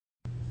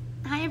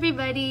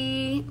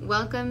everybody.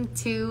 Welcome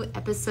to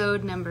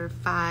episode number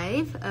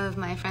 5 of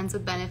my Friends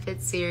with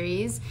Benefits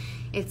series.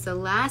 It's the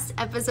last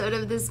episode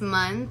of this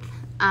month.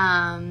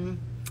 Thank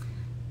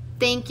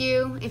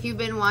you if you've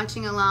been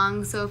watching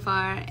along so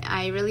far.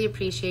 I really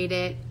appreciate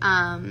it.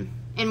 And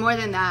more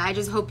than that, I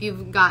just hope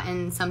you've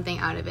gotten something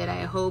out of it.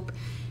 I hope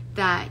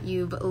that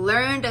you've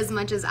learned as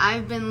much as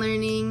I've been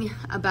learning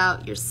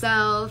about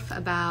yourself,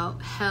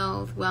 about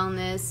health,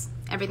 wellness,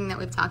 everything that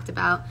we've talked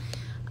about.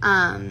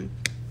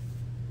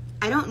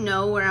 I don't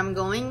know where I'm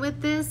going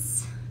with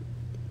this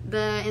in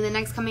the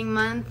next coming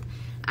month.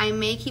 I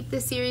may keep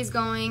this series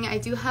going. I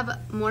do have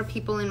more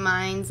people in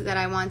mind that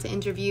I want to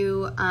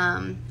interview.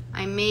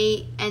 I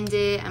may end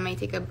it. I might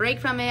take a break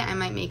from it. I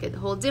might make a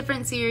whole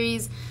different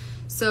series.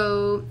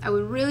 So I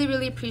would really,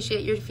 really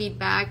appreciate your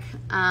feedback.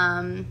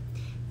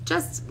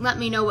 Just let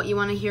me know what you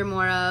want to hear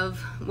more of,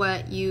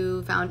 what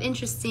you found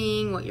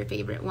interesting, what your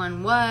favorite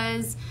one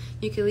was.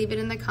 You can leave it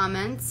in the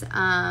comments,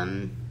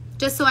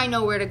 just so I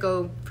know where to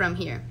go from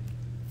here.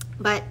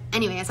 But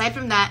anyway, aside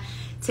from that,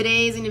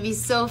 today is going to be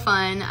so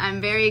fun.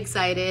 I'm very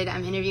excited.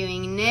 I'm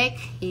interviewing Nick.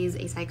 He's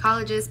a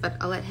psychologist, but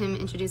I'll let him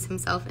introduce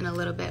himself in a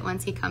little bit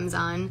once he comes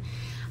on.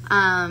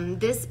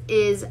 This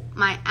is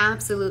my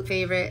absolute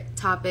favorite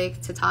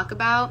topic to talk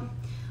about.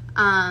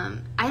 I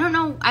don't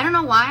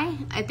know why.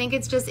 I think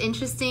it's just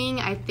interesting.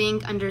 I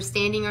think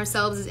understanding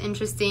ourselves is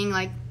interesting.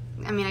 I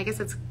guess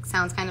it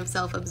sounds kind of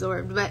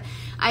self-absorbed, but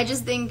I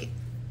just think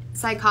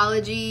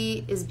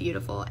psychology is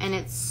beautiful and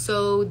it's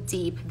so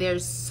deep.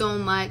 There's so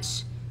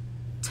much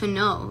to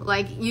know.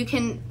 You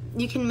can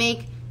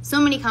make so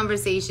many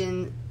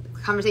conversations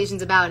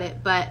about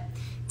it, but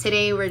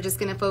today we're just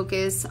going to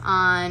focus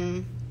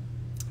on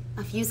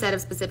a few set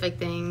of specific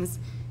things.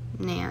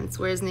 Nance,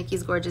 where's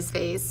Nikki's gorgeous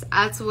face?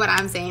 That's what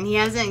I'm saying. He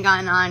hasn't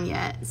gotten on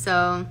yet,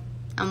 so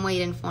I'm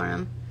waiting for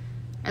him.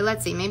 Or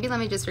let's see, maybe let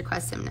me just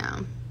request him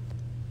now.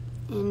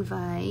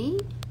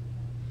 Invite.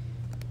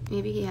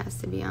 Maybe he has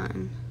to be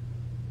on.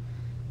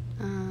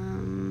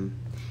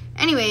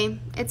 Anyway,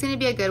 it's going to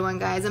be a good one,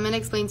 guys. I'm going to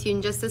explain to you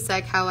in just a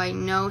sec how I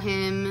know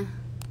him.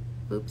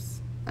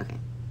 Oops. Okay.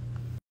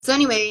 So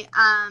anyway,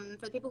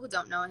 for the people who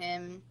don't know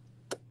him,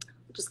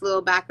 just a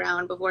little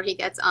background before he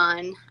gets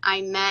on.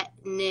 I met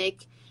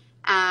Nick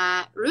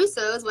at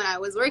Russo's when I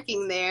was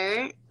working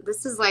there.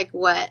 This is I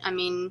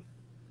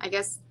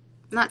guess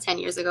not 10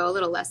 years ago, a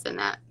little less than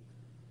that.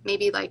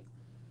 Maybe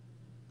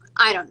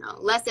I don't know,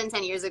 less than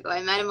 10 years ago.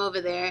 I met him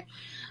over there.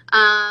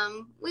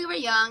 We were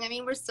young.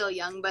 We're still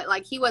young, but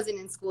he wasn't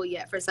in school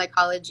yet for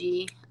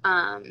psychology.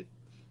 And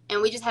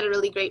we just had a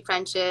really great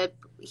friendship.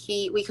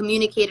 We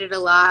communicated a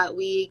lot.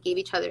 We gave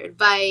each other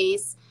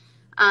advice.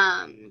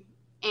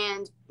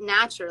 And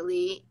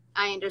naturally,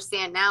 I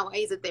understand now why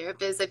he's a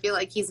therapist. I feel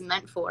like he's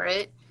meant for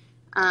it.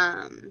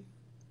 But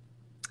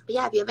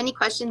yeah, if you have any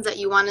questions that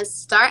you want to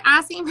start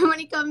asking me when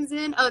he comes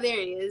in, oh, there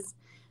he is.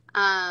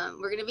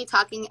 We're going to be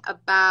talking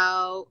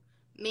about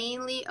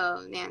mainly,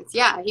 Nance.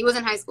 Yeah, he was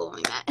in high school when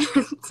we met.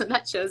 So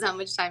that shows how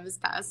much time has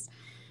passed.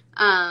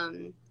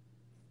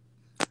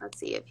 Let's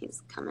see if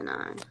he's coming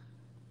on.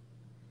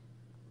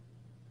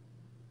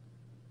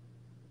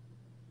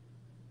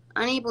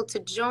 Unable to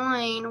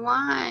join.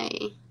 Why?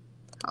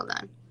 Hold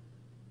on.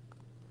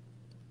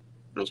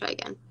 Let me try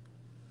again.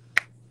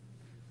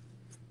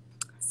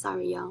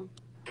 Sorry, y'all.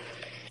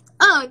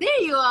 Oh,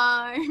 there you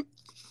are.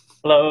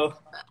 Hello.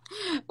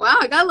 Wow,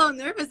 I got a little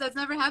nervous. That's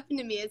never happened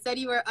to me. It said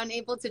you were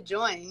unable to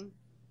join.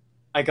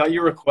 I got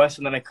your request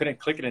and then I couldn't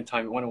click it in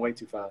time. It went away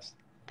too fast.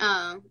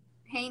 Oh,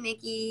 hey,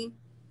 Nikki.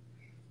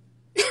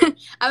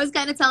 I was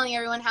kind of telling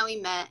everyone how we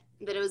met,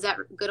 that it was at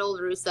good old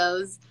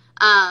Russo's.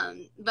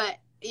 But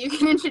you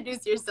can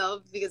introduce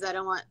yourself because I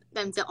don't want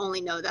them to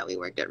only know that we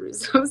worked at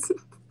Russo's.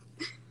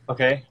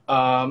 Okay.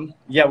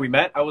 Yeah, we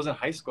met. I was in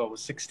high school. I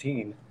was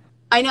 16.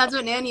 I know, that's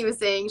what Nanny was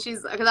saying.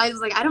 Because I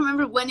was like, I don't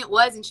remember when it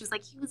was. And she was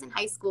like, he was in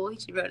high school.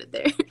 She wrote it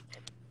there.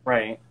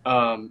 Right.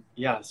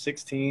 Yeah,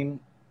 16,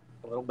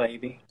 a little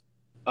baby.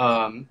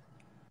 So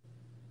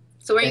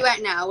where are you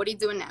at now? What are you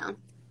doing now?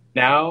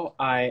 Now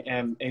I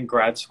am in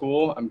grad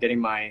school. I'm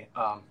getting my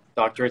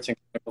doctorates in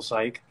clinical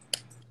psych.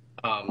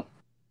 So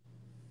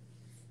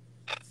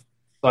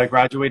I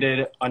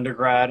graduated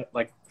undergrad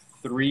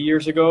 3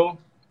 years ago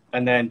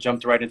and then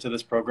jumped right into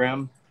this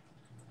program.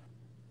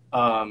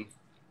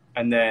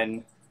 And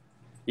then,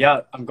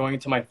 yeah, I'm going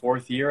into my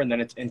 4th year, and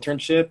then it's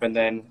internship, and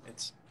then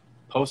it's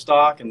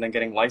postdoc, and then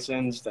getting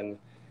licensed, and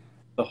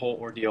the whole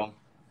ordeal.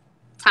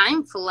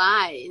 Time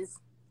flies.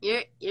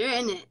 You're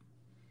in it.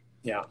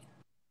 Yeah.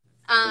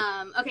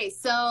 Okay,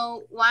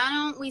 so why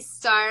don't we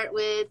start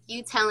with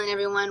you telling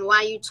everyone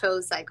why you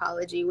chose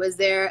psychology? Was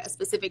there a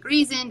specific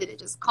reason? Did it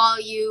just call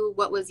you?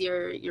 What was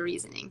your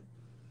reasoning?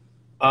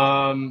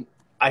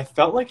 I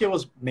felt like it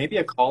was maybe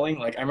a calling.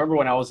 I remember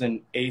when I was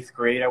in 8th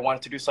grade, I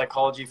wanted to do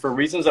psychology for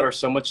reasons that are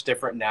so much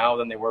different now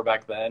than they were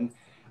back then.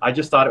 I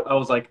just thought, I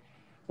was like,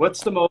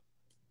 what's the most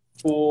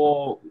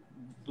cool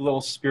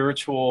little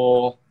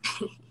spiritual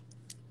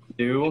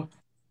do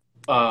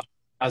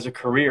as a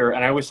career?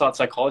 And I always thought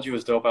psychology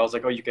was dope. I was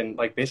like, oh, you can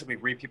basically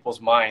read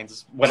people's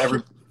minds,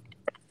 whatever.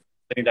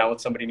 sitting down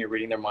with somebody and you're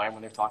reading their mind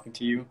when they're talking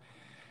to you.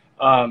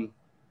 Um,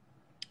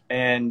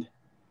 and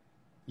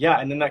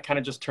yeah, and then that kind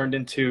of just turned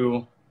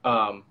into,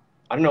 I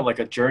don't know, like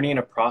a journey and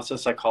a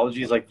process.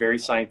 Psychology is like very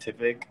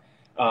scientific,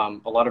 a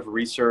lot of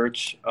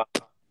research,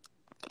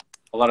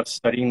 a lot of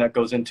studying that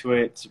goes into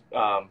it.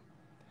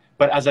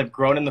 But as I've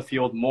grown in the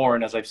field more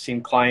and as I've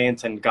seen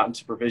clients and gotten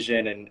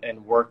supervision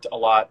and worked a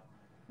lot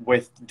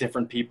with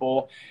different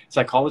people,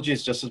 psychology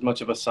is just as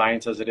much of a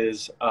science as it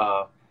is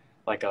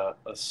like a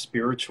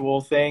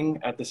spiritual thing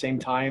at the same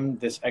time,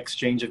 this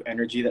exchange of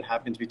energy that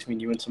happens between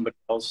you and somebody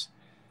else.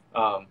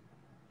 Um,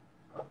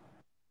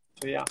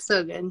 so yeah.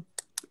 So good.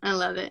 I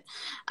love it.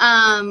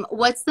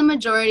 What's the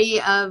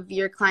majority of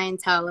your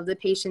clientele, of the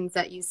patients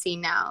that you see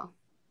now?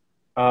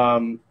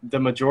 The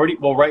majority,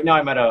 well, right now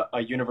I'm at a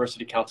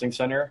university counseling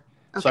center.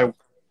 Okay. So I work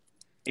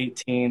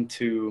 18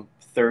 to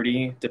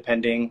 30,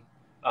 depending.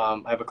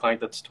 I have a client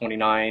that's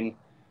 29,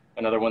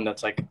 another one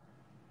that's like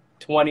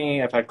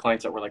 20. I've had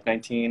clients that were like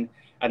 19.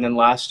 And then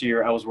last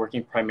year I was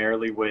working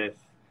primarily with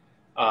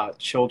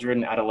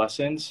children,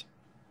 adolescents.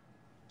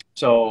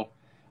 So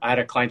I had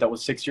a client that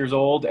was 6 years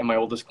old and my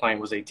oldest client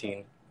was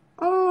 18.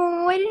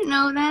 Oh, I didn't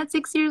know that.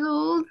 6 years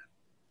old.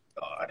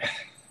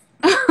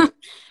 God.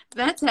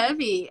 That's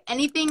heavy.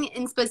 Anything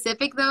in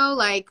specific though,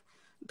 like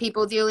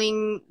people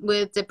dealing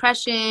with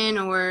depression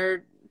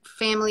or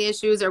family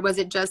issues, or was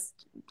it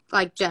just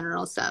like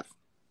general stuff?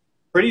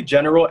 Pretty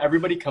general.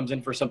 Everybody comes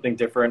in for something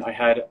different. I've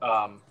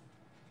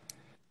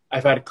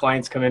had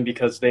clients come in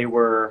because they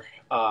were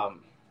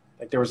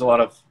like there was a lot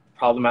of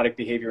problematic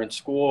behavior in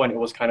school and it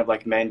was kind of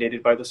like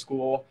mandated by the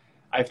school.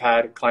 I've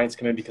had clients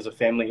come in because of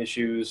family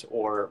issues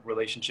or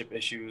relationship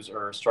issues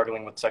or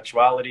struggling with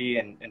sexuality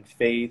and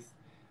faith.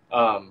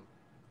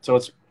 So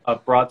it's a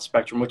broad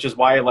spectrum, which is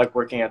why I like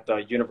working at the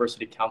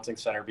University Counseling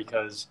Center,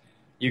 because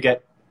you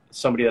get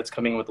somebody that's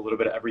coming with a little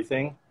bit of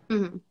everything.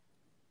 Mm-hmm.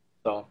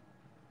 So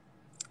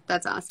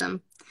that's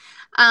awesome.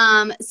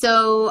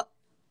 So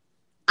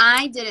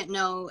I didn't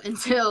know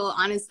until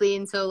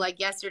like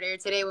yesterday or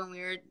today when we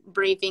were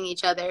briefing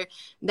each other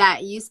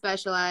that you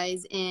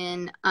specialize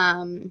in, or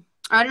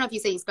I don't know if you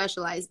say you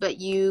specialize, but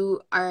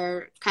you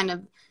are kind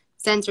of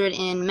centered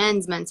in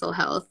men's mental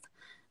health.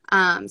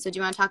 So do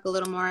you want to talk a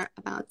little more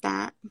about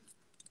that?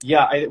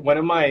 Yeah, one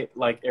of my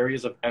like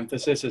areas of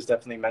emphasis is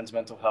definitely men's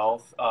mental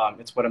health.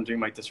 It's what I'm doing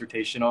my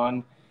dissertation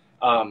on.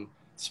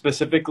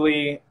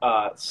 Specifically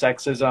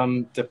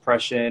sexism,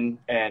 depression,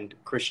 and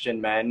Christian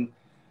men.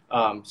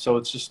 So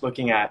it's just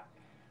looking at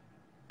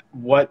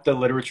what the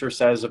literature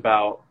says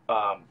about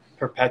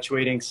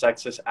perpetuating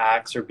sexist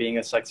acts or being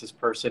a sexist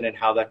person and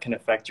how that can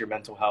affect your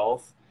mental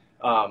health.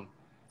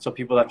 So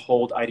people that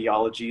hold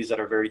ideologies that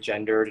are very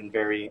gendered and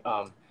very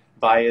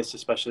biased,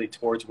 especially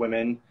towards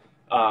women.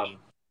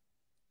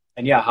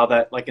 And yeah, how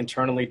that like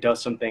internally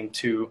does something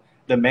to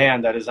the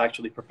man that is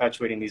actually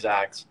perpetuating these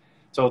acts.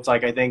 So it's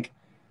like, I think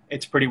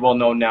it's pretty well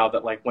known now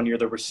that like when you're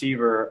the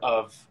receiver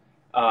of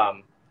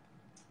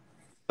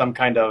some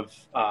kind of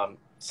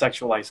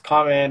sexualized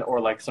comment or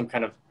like some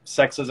kind of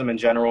sexism in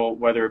general,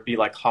 whether it be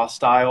like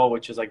hostile,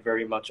 which is like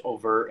very much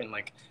overt and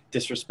like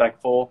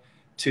disrespectful,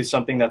 to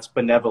something that's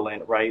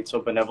benevolent, right? So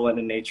benevolent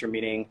in nature,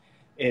 meaning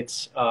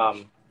it's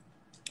kind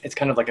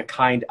of like a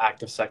kind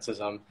act of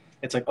sexism.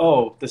 It's like,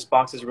 oh, this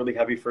box is really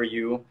heavy for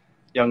you,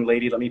 young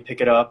lady, let me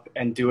pick it up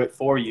and do it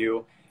for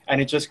you.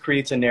 And it just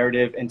creates a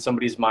narrative in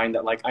somebody's mind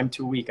that like, I'm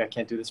too weak, I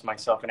can't do this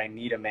myself, and I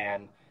need a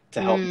man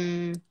to help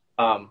me,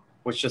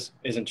 which just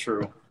isn't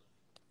true.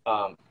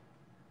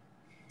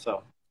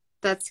 So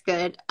that's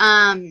good.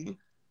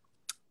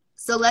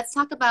 So let's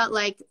talk about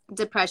like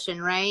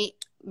depression, right?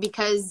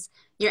 Because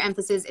your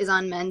emphasis is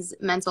on men's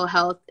mental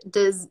health.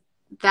 Does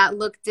that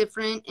look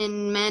different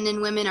in men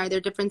and women? Are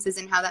there differences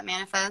in how that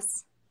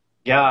manifests?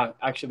 Yeah,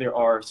 actually there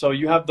are. So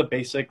you have the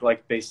basic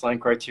like baseline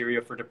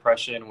criteria for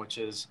depression, which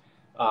is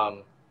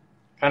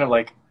kind of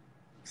like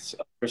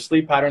your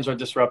sleep patterns are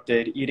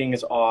disrupted, eating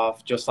is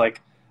off, just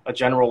like a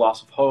general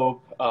loss of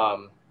hope,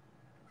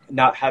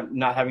 not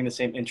having the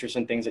same interest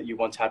in things that you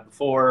once had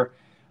before.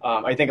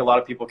 I think a lot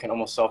of people can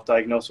almost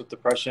self-diagnose with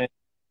depression,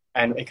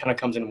 and it kind of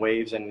comes in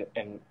waves and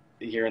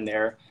here and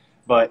there.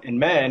 But in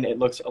men, it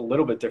looks a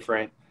little bit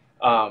different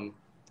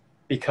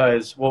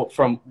because, well,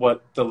 from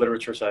what the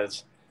literature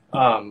says,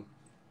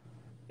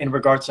 in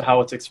regards to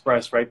how it's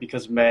expressed, right?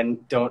 Because men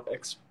don't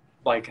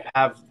like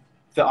have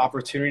the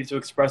opportunity to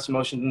express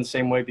emotions in the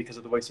same way because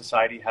of the way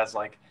society has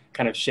like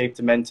kind of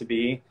shaped men to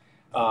be.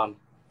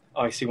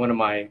 I see one of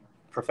my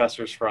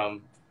professors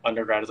from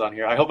undergrad is on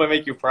here. I hope I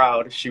make you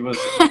proud. She was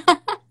a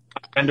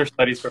gender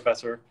studies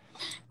professor.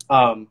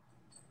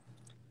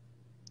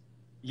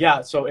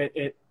 Yeah, so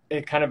it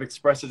kind of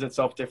expresses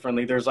itself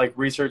differently. There's like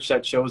research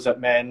that shows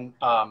that men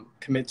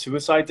commit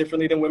suicide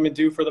differently than women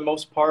do for the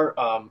most part.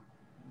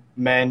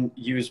 Men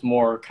use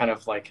more kind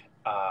of like,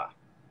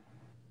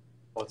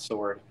 what's the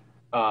word?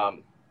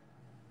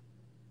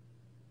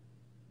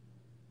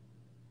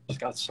 Just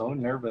got so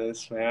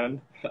nervous,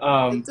 man.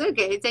 It's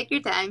okay. Take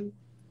your time.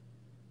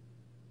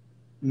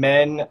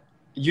 Men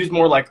use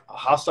more like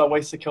hostile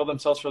ways to kill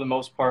themselves for the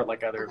most part,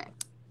 like either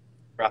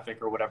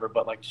graphic or whatever,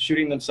 but like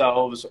shooting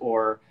themselves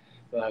or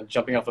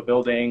jumping off a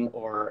building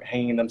or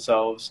hanging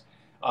themselves,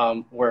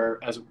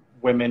 whereas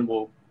women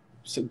will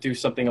do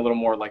something a little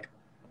more like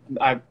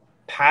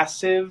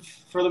passive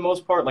for the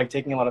most part, like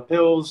taking a lot of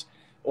pills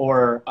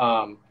or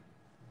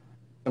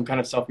some kind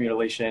of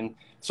self-mutilation.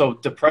 So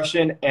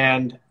depression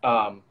and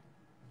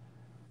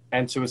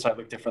suicide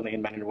look differently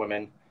in men and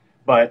women,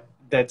 but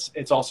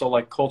it's also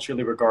like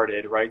culturally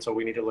regarded, right? So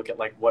we need to look at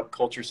like what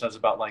culture says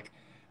about like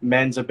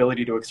men's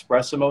ability to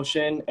express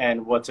emotion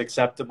and what's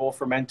acceptable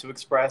for men to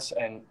express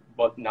and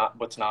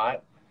what's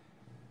not.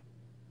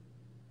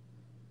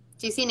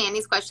 Do you see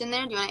Nanny's question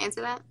there? Do you want to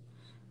answer that?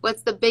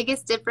 What's the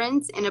biggest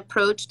difference in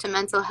approach to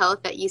mental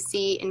health that you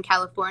see in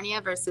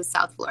California versus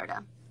South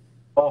Florida?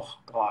 Oh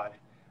God.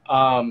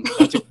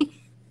 That's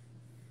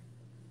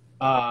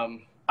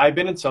I've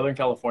been in Southern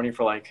California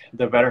for like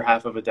the better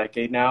half of a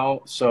decade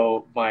now.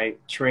 So my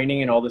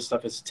training and all this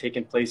stuff has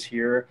taken place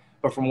here.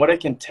 But from what I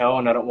can tell,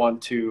 and I don't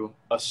want to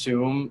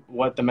assume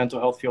what the mental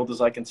health field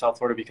is like in South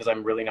Florida because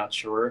I'm really not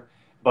sure.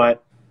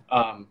 But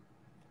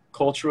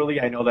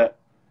culturally, I know that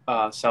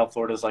South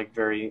Florida is like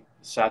very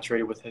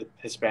saturated with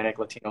Hispanic,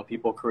 Latino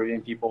people,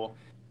 Caribbean people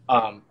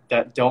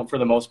that don't, for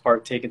the most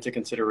part, take into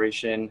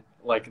consideration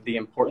like the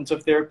importance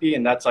of therapy.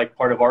 And that's like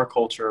part of our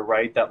culture,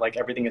 right? That like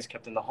everything is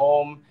kept in the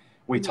home.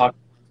 We talk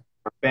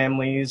our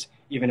families,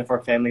 even if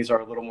our families are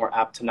a little more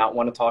apt to not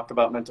want to talk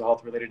about mental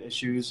health related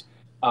issues.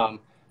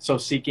 So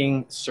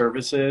seeking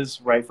services,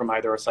 right, from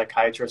either a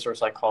psychiatrist or a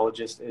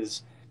psychologist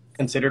is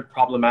considered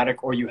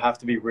problematic, or you have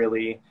to be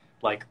really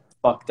like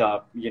fucked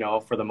up, you know,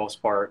 for the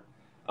most part.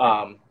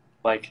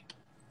 Like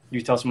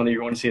you tell someone that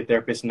you're going to see a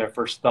therapist and their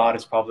first thought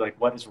is probably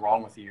like, what is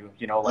wrong with you?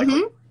 You know, like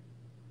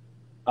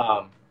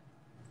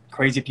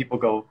crazy people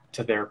go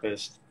to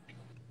therapists.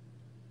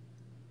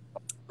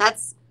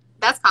 That's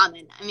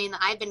common. I mean,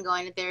 I've been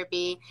going to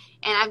therapy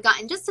and I've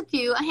gotten just a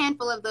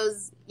handful of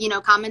those, you know,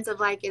 comments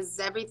of like, is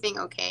everything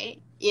okay?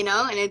 You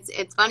know, and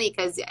it's funny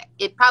because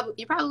you're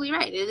probably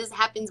right. It just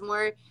happens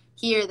more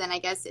here than I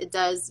guess it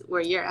does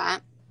where you're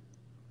at.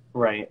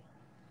 Right.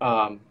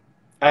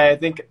 I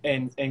think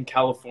in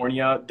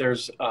California,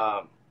 there's,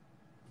 I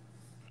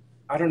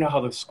don't know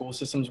how the school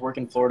systems work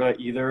in Florida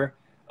either.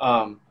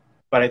 But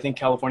I think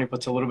California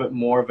puts a little bit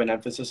more of an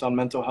emphasis on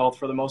mental health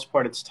for the most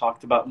part. It's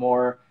talked about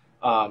more.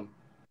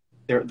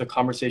 The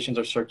conversations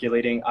are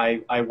circulating.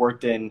 I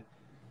worked in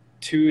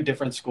 2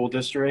 different school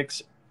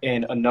districts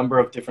in a number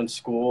of different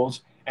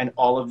schools, and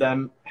all of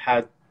them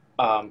had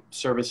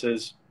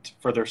services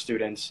for their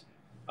students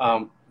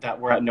that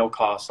were at no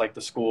cost, like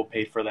the school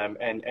paid for them,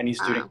 and any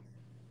student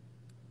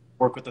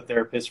work with the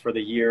therapist for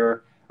the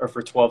year or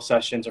for 12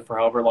 sessions or for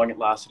however long it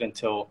lasted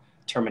until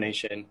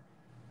termination.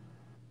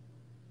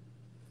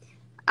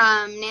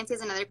 Nancy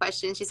has another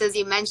question. She says,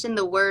 you mentioned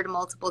the word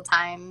multiple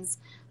times.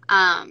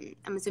 I'm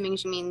assuming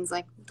she means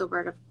like the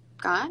word of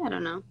God. I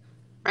don't know.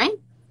 Right?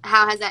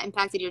 How has that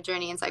impacted your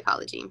journey in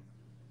psychology?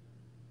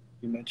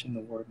 You mentioned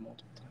the word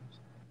multiple times.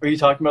 Are you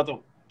talking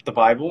about the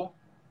Bible?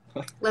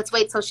 Let's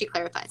wait till she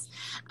clarifies.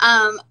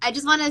 I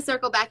just want to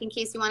circle back in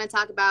case you want to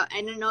talk about,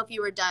 I don't know if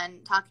you were done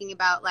talking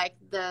about like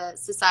the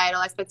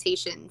societal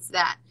expectations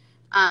that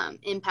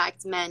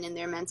impact men in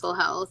their mental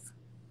health.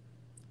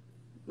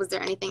 Was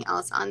there anything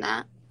else on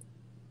that?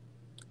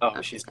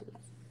 Oh, she's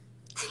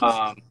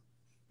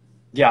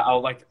yeah,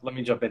 let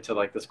me jump into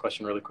like this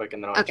question really quick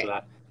and then I'll answer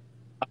that.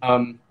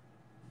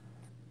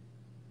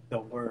 The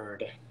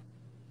word.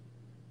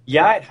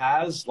 Yeah, it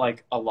has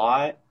like a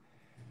lot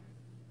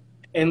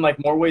in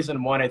like more ways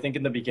than one. I think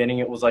in the beginning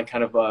it was like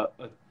kind of I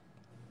don't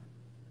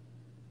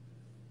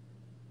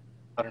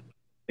know, I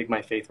think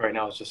my faith right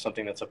now is just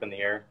something that's up in the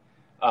air.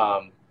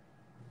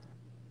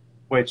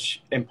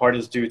 Which in part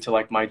is due to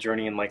like my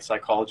journey in like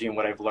psychology and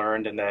what I've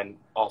learned and then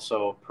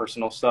also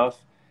personal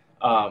stuff.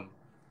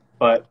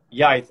 But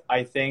yeah,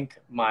 I think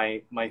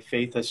my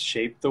faith has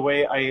shaped the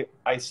way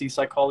I see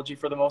psychology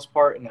for the most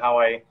part and how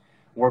I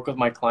work with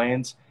my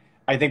clients.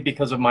 I think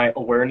because of my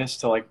awareness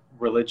to like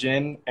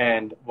religion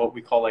and what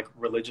we call like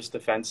religious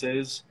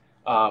defenses,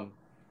 I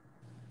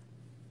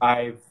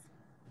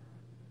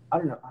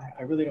don't know.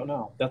 I really don't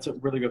know. That's a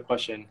really good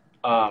question.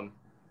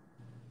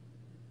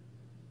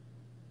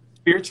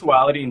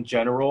 Spirituality in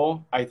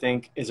general, I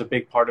think, is a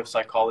big part of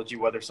psychology,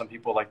 whether some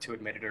people like to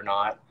admit it or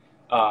not.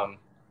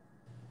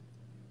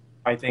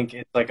 I think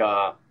it's like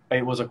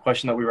it was a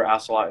question that we were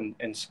asked a lot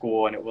in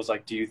school, and it was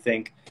like, do you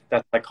think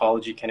that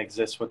psychology can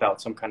exist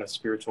without some kind of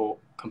spiritual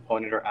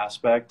component or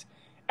aspect?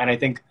 And I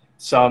think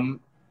some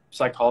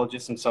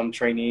psychologists and some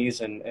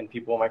trainees and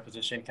people in my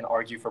position can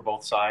argue for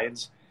both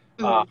sides.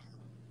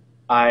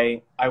 I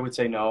would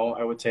say no.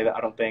 I would say that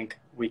I don't think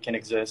we can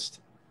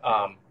exist.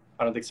 I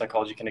don't think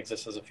psychology can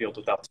exist as a field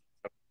without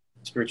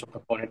spiritual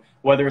component,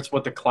 whether it's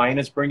what the client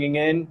is bringing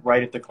in,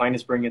 right? If the client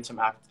is bringing in some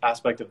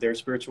aspect of their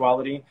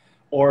spirituality,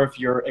 or if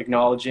you're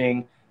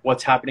acknowledging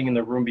what's happening in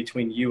the room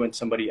between you and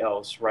somebody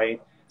else,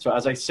 right? So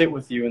as I sit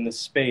with you in this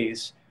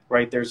space,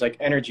 right, there's like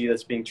energy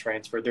that's being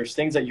transferred. There's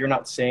things that you're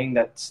not saying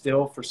that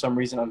still for some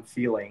reason I'm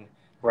feeling,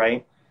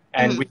 right?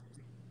 And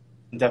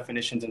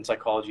definitions in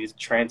psychology,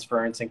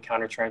 transference and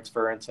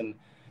countertransference and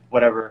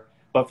whatever.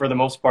 But for the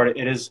most part,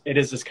 it is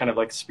this kind of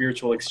like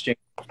spiritual exchange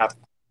of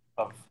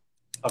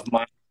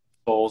mind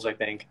and souls, I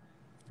think.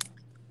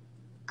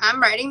 I'm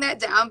writing that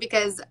down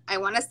because I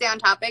want to stay on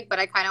topic, but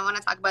I kind of want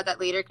to talk about that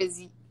later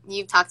because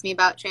you've talked to me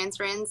about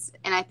transference,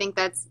 and I think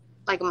that's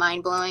like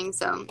mind blowing.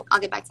 So I'll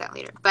get back to that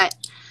later. But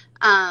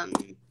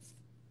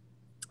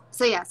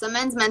so yeah, so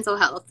men's mental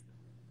health,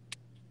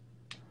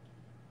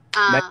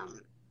 the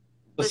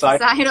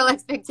societal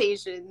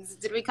expectations.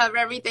 Did we cover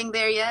everything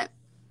there yet?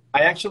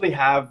 I actually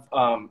have.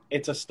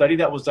 It's a study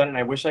that was done, and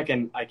I wish I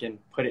can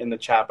put it in the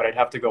chat, but I'd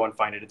have to go and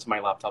find it. It's in my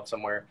laptop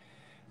somewhere.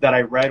 That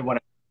I read when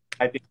I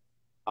typing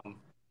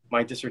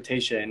my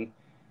dissertation,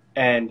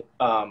 and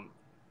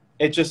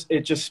it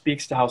just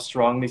speaks to how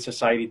strongly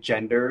society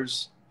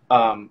genders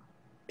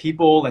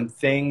people and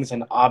things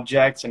and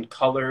objects and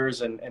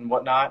colors and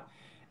whatnot.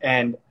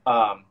 And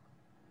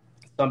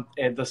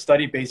the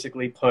study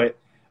basically put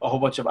a whole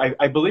bunch of,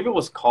 I believe it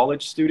was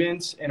college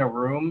students in a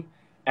room,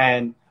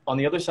 and on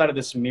the other side of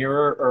this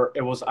mirror, or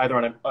it was either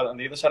on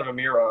the other side of a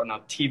mirror or on a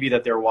TV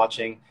that they were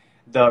watching,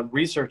 the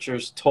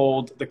researchers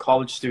told the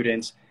college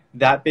students,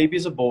 that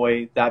baby's a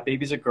boy, that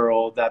baby's a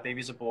girl, that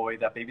baby's a boy,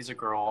 that baby's a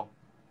girl,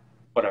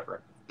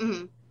 whatever.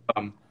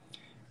 Mm-hmm.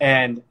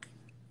 And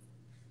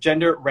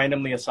gender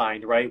randomly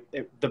assigned, right?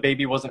 The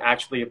baby wasn't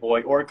actually a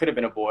boy, or it could have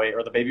been a boy,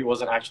 or the baby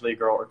wasn't actually a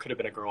girl, or it could have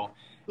been a girl.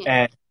 Yeah.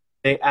 And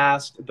they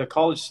asked the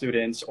college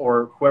students,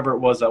 or whoever it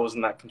was that was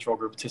in that control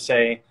group, to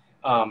say,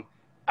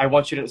 I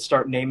want you to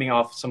start naming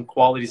off some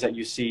qualities that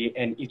you see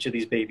in each of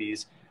these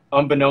babies,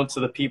 unbeknownst to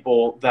the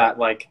people that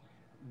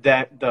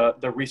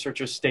the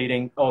researchers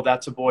stating, oh,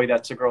 that's a boy,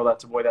 that's a girl,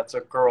 that's a boy, that's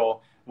a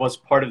girl, was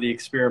part of the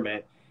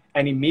experiment.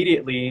 And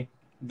immediately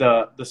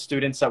the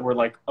students that were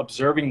like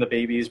observing the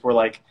babies were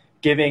like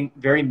giving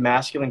very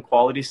masculine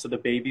qualities to the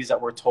babies that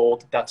were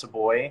told that's a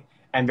boy,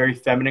 and very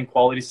feminine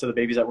qualities to the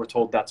babies that were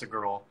told that's a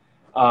girl,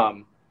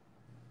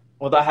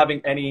 without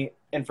having any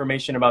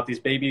information about these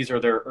babies or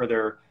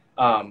their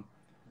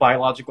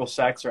biological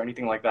sex or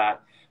anything like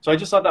that. So I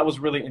just thought that was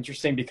really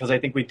interesting, because I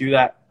think we do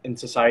that in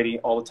society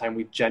all the time.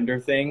 We gender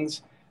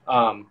things.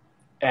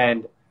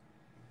 And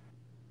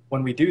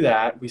when we do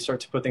that, we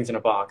start to put things in a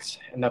box,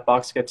 and that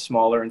box gets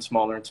smaller and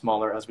smaller and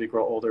smaller as we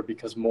grow older,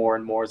 because more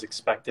and more is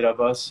expected of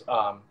us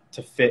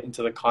to fit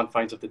into the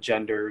confines of the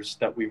genders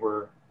that we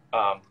were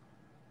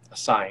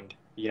assigned,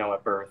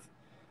 at birth.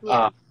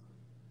 Yeah.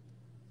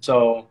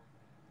 So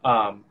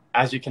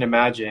as you can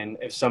imagine,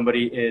 if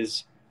somebody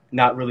is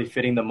not really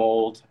fitting the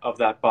mold of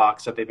that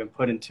box that they've been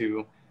put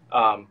into,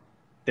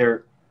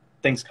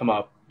 things come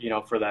up,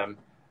 for them.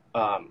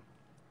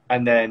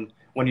 And then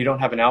when you don't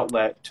have an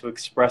outlet to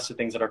express the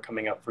things that are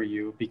coming up for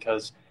you,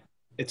 because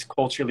it's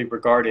culturally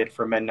regarded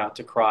for men not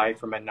to cry,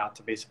 for men not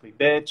to basically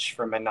bitch,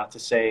 for men not to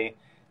say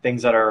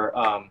things that are,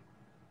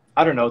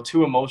 I don't know,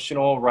 too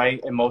emotional,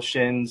 right?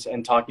 Emotions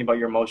and talking about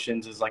your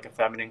emotions is like a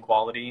feminine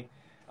quality.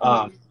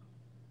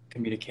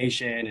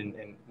 Communication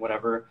and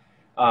whatever.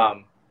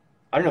 I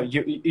don't know,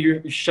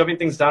 you're shoving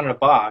things down in a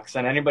box,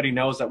 and anybody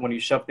knows that when you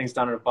shove things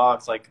down in a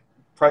box, like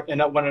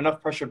when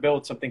enough pressure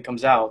builds, something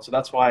comes out. So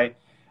that's why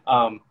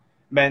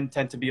men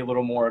tend to be a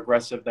little more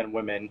aggressive than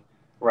women,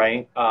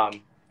 right?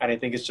 And I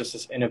think it's just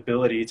this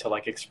inability to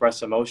like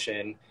express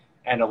emotion,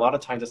 and a lot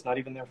of times it's not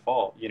even their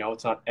fault.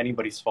 It's not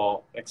anybody's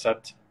fault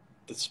except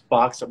this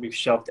box that we've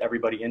shoved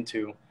everybody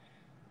into.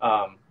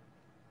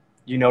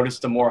 You notice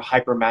the more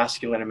hyper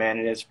masculine a man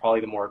is,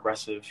 probably the more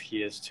aggressive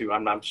he is too.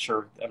 I'm not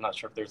sure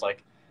if there's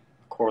like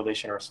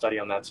correlation or a study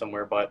on that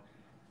somewhere, but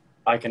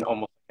I can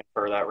almost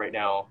infer that right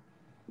now.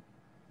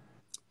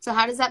 So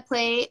how does that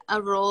play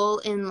a role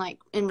in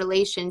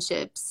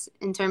relationships,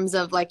 in terms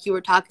of like you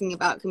were talking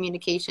about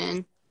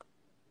communication?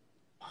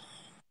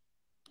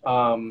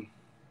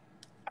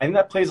 I think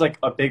that plays like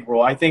a big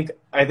role. I think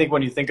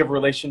when you think of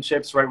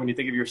relationships, right, when you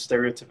think of your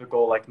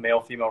stereotypical like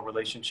male-female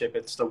relationship,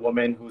 it's the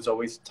woman who's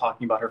always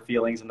talking about her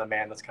feelings, and the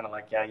man that's kind of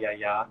like,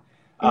 yeah.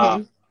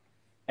 Mm-hmm.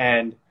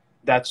 And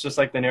that's just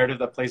like the narrative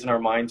that plays in our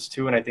minds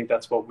too. And I think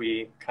that's what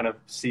we kind of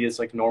see as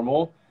like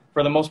normal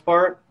for the most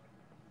part.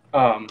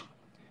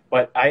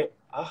 But I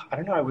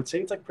don't know, I would say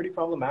it's like pretty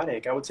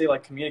problematic. I would say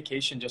like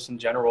communication just in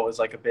general is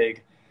like a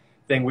big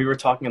thing. We were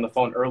talking on the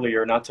phone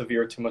earlier, not to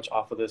veer too much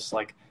off of this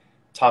like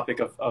topic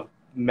of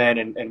men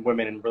and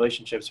women in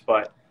relationships,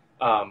 but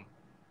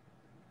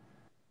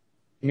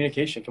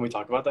communication. Can we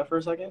talk about that for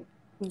a second?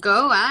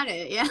 Go at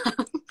it, yeah.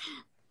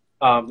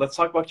 Let's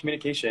talk about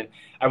communication.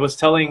 I was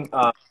telling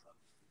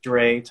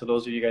Dre, to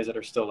those of you guys that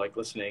are still like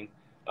listening,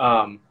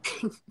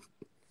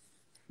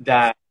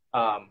 that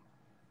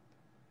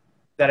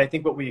I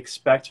think what we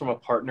expect from a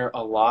partner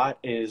a lot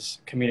is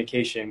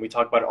communication. We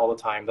talk about it all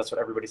the time. That's what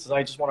everybody says.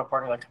 I just want a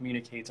partner that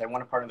communicates. I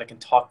want a partner that can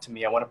talk to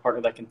me. I want a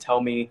partner that can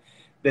tell me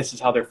this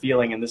is how they're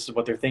feeling, and this is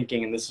what they're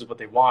thinking, and this is what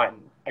they want,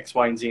 and X,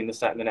 Y, and Z, and this,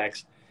 that, and the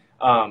next.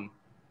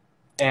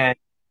 And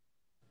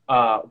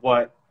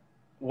what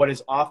what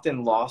is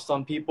often lost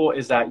on people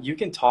is that you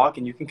can talk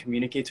and you can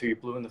communicate till you're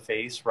blue in the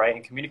face, right?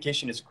 And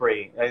communication is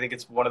great. I think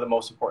it's one of the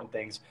most important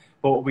things.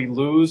 But what we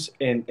lose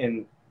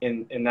in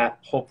that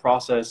whole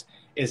process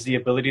is the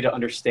ability to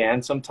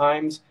understand.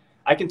 Sometimes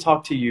I can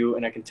talk to you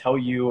and I can tell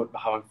you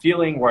how I'm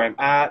feeling, where I'm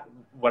at,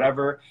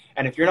 whatever.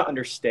 And if you're not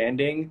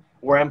understanding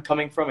where I'm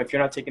coming from, if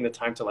you're not taking the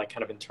time to like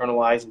kind of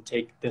internalize and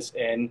take this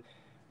in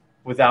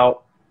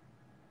without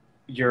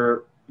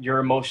your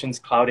emotions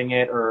clouding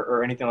it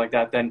or anything like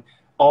that, then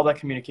all that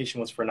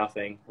communication was for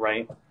nothing,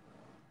 right?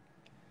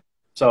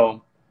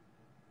 So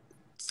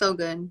So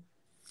good.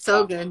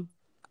 So good.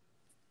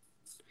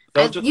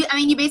 don't just I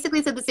mean, you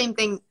basically said the same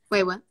thing.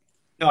 Wait, what?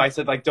 no, I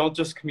said like don't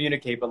just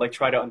communicate, but like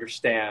try to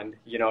understand,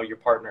 your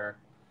partner.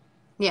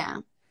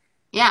 Yeah.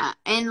 Yeah.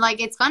 And like,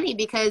 it's funny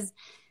because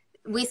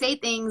we say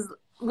things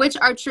which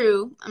are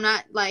true. I'm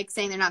not like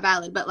saying they're not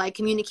valid, but like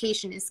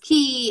communication is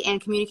key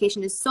and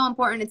communication is so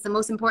important. It's the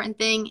most important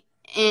thing.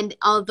 And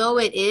although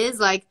it is,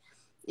 like,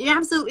 you're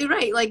absolutely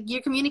right. Like,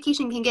 your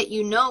communication can get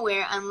you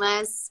nowhere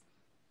unless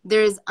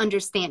there's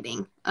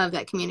understanding of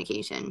that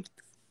communication.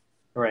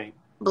 Right.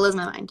 Blows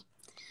my mind.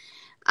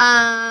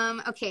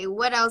 Okay,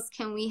 what else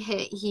can we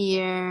hit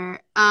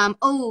here?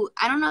 Oh,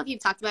 I don't know if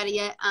you've talked about it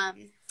yet.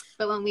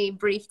 But when we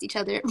briefed each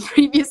other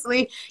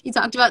previously, you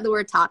talked about the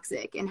word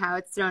toxic and how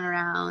it's thrown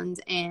around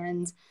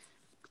and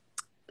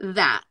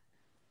that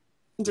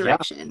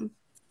direction. Yeah.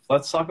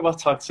 Let's talk about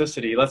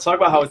toxicity. Let's talk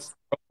about how it's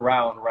thrown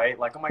around, right?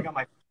 Like, oh my God,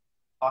 my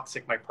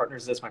toxic, my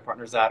partner's this, my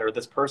partner's that, or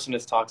this person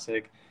is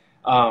toxic.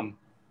 Yeah,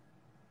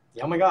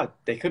 oh my God,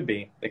 they could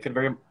be. They could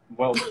very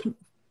well be the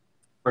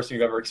person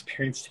you've ever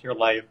experienced in your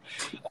life.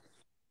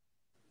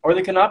 Or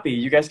they could not be.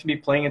 You guys can be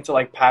playing into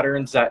like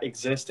patterns that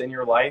exist in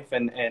your life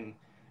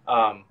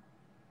um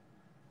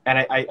and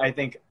I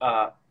think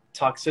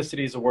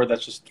toxicity is a word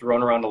that's just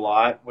thrown around a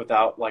lot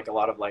without like a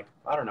lot of like,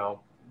 I don't know,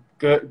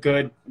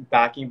 good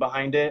backing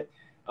behind it.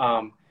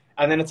 And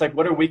then it's like,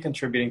 what are we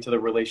contributing to the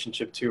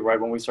relationship too, right?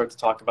 When we start to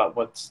talk about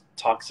what's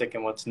toxic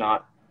and what's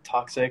not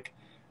toxic,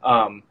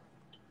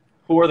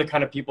 who are the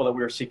kind of people that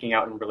we're seeking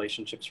out in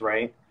relationships,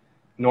 right?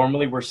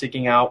 Normally we're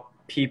seeking out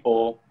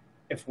people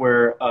if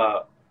we're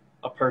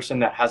a person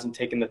that hasn't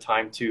taken the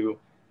time to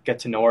get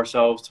to know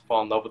ourselves, to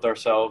fall in love with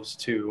ourselves,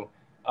 to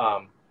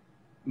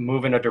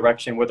move in a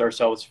direction with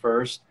ourselves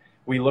first.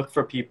 We look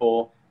for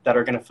people that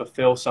are going to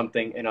fulfill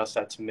something in us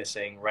that's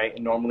missing, right?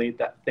 And normally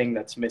that thing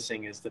that's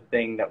missing is the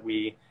thing that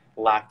we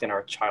lacked in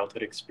our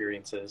childhood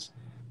experiences.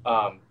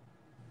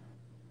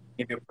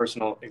 Give you a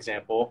personal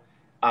example.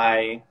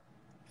 I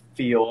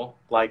feel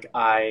like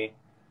I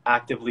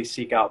actively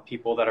seek out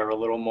people that are a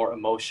little more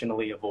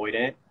emotionally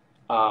avoidant.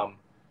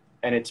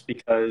 And it's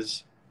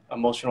because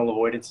emotional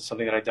avoidance is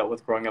something that I dealt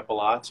with growing up a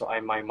lot. So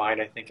in my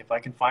mind, I think if I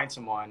can find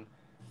someone,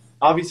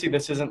 obviously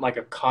this isn't like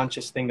a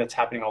conscious thing that's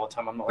happening all the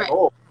time. I'm not like, Right.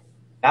 oh,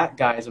 that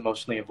guy is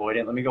emotionally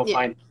avoidant. Let me go Yeah.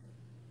 find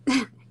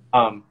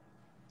him.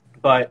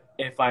 But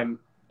if I'm,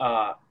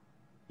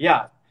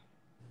 yeah,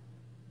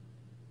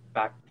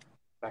 back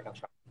on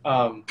track.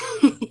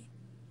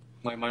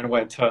 My mind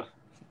went to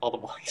all the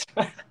boys.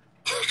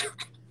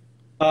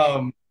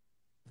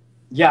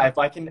 Yeah,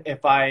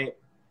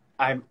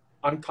 I'm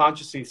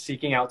unconsciously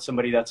seeking out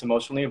somebody that's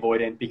emotionally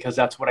avoidant because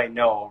that's what I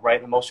know,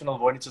 right? Emotional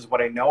avoidance is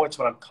what I know. It's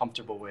what I'm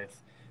comfortable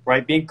with,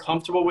 right? Being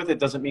comfortable with it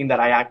doesn't mean that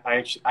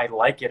I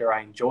like it or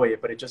I enjoy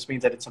it, but it just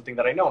means that it's something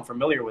that I know. I'm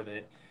familiar with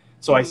it.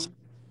 So I see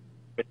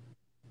Mm-hmm. it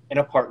in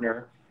a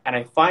partner and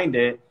I find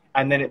it,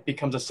 and then it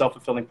becomes a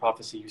self-fulfilling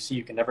prophecy. You see,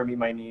 you can never meet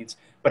my needs,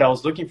 but I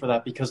was looking for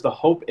that because the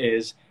hope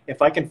is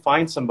if I can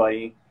find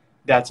somebody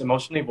that's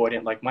emotionally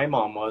avoidant, like my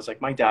mom was,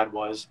 like my dad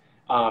was,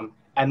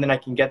 and then I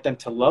can get them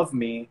to love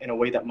me in a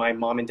way that my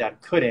mom and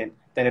dad couldn't,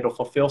 then it'll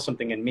fulfill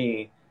something in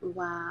me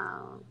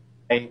Wow.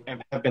 I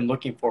have been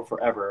looking for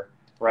forever,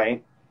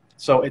 right?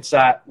 So it's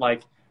that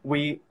like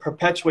we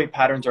perpetuate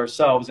patterns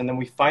ourselves and then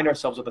we find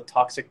ourselves with a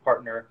toxic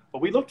partner,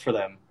 but we looked for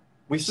them.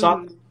 We sought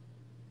Mm-hmm. them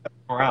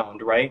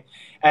around, right?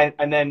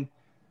 And then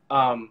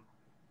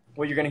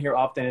what you're going to hear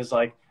often is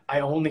like, I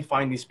only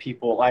find these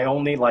people, I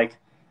only like,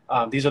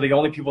 these are the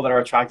only people that are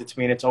attracted to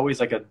me. And it's always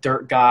like a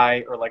dirt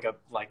guy or like a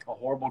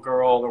horrible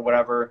girl or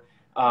whatever.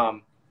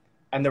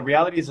 And the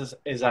reality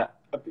is that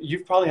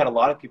you've probably had a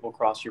lot of people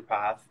cross your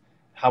path.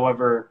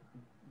 However,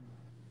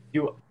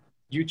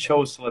 you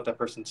chose to let that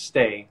person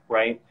stay,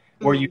 right?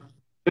 Where you Mm-hmm.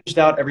 pushed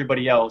out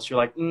everybody else. You're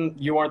like,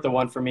 you weren't the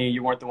one for me.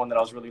 You weren't the one that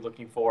I was really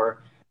looking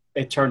for.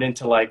 It turned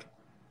into like,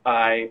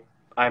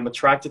 I'm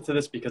attracted to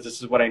this because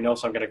this is what I know,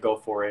 so I'm going to go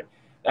for it.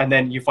 And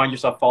then you find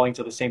yourself falling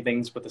to the same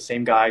things with the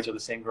same guys or the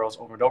same girls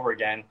over and over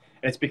again.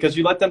 And it's because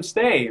you let them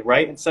stay,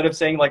 right? Instead of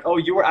saying like, oh,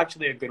 you were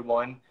actually a good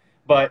one,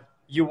 but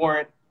you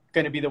weren't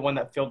going to be the one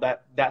that filled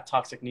that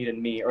toxic need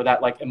in me or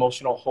that like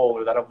emotional hole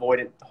or that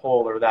avoidant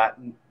hole or that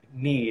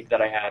need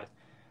that I had.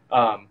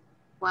 Um,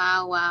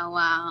 Wow, wow,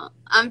 wow.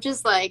 I'm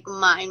just like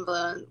mind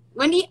blown.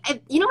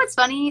 You know what's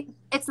funny?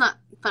 It's not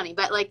funny,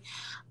 but like,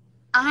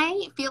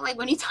 I feel like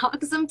when you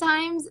talk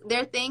sometimes,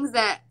 there are things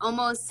that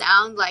almost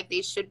sound like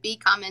they should be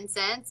common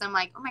sense. I'm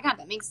like, oh my God,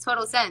 that makes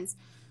total sense.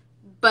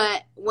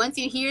 But once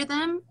you hear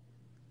them,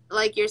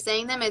 like you're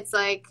saying them, it's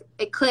like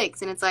it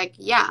clicks and it's like,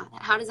 yeah,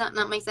 how does that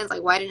not make sense?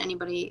 Like, why didn't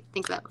anybody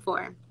think of that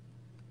before?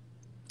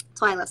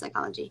 That's why I love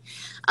psychology.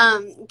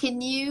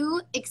 Can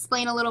you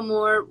explain a little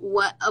more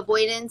what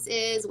avoidance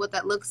is, what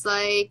that looks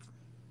like?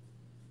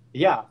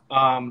 Yeah.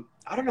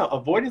 I don't know.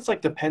 Avoidance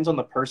like depends on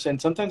the person.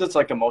 Sometimes it's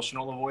like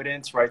emotional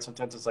avoidance, right?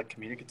 Sometimes it's like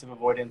communicative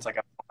avoidance. Like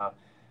I don't want to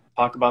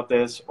talk about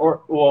this,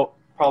 or well,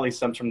 probably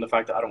stems from the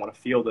fact that I don't want to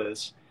feel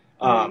this.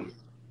 Mm-hmm.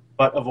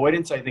 But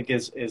avoidance, I think,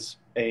 is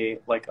a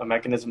like a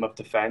mechanism of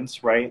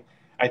defense, right?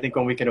 I think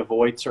when we can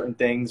avoid certain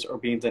things or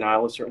be in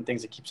denial of certain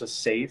things, it keeps us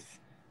safe.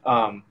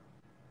 Um,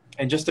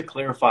 and just to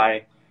clarify,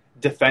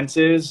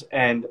 defenses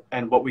and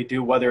what we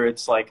do, whether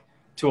it's like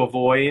to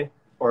avoid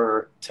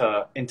or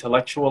to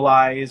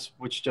intellectualize,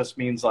 which just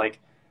means like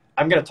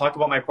I'm gonna talk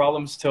about my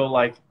problems till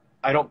like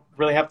I don't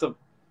really have to,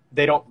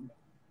 they don't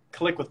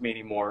click with me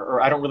anymore,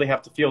 or I don't really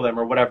have to feel them,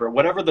 or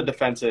whatever the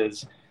defense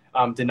is.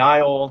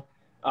 Denial,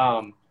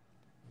 um,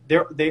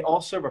 they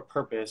all serve a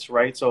purpose,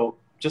 right? So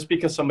just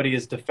because somebody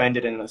is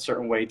defended in a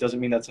certain way doesn't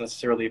mean that's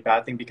necessarily a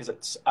bad thing, because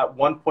it's at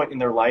one point in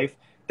their life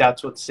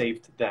that's what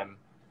saved them,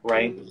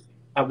 right? Mm-hmm.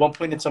 At one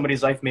point in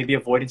somebody's life, maybe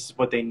avoidance is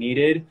what they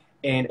needed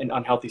in an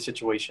unhealthy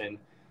situation.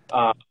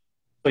 Um,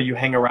 so you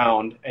hang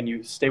around and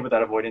you stay with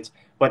that avoidance,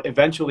 but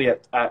eventually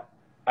at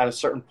a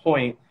certain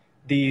point,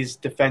 these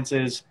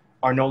defenses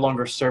are no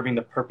longer serving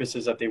the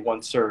purposes that they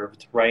once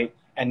served, right?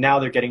 And now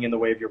they're getting in the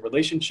way of your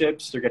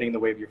relationships, they're getting in the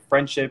way of your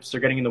friendships, they're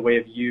getting in the way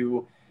of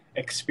you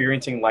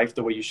experiencing life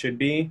the way you should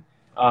be.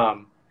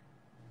 Um,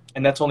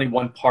 and that's only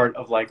one part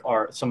of like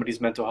our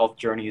somebody's mental health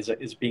journey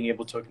is being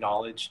able to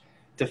acknowledge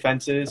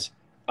defenses.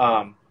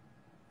 Um,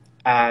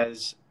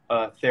 as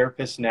a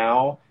therapist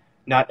now,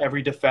 not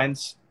every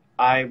defense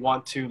I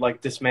want to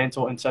like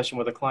dismantle in session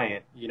with a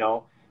client, you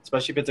know,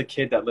 especially if it's a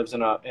kid that lives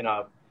in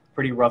a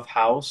pretty rough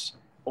house,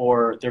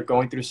 or they're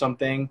going through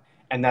something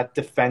and that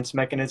defense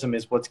mechanism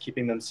is what's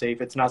keeping them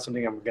safe. It's not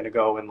something I'm going to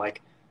go and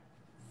like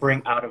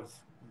bring out of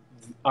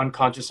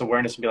unconscious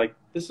awareness and be like,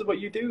 this is what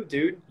you do,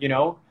 dude, you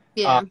know?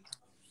 Yeah.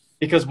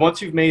 Because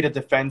once you've made a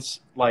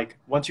defense, like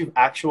once you've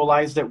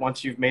actualized it,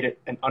 once you've made it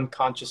an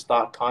unconscious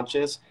thought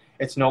conscious,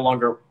 it's no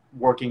longer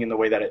working in the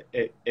way that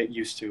it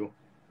used to.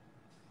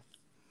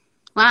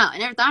 Wow, I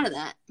never thought of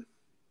that.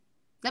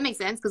 That makes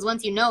sense because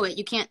once you know it,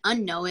 you can't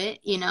unknow it,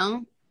 you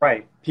know?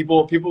 Right.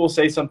 People will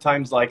say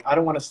sometimes like, I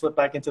don't want to slip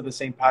back into the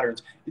same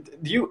patterns.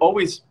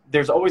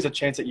 There's always a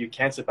chance that you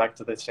can slip back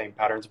to the same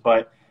patterns,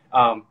 but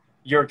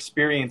your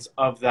experience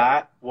of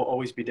that will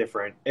always be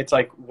different. It's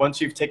like once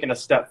you've taken a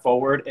step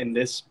forward in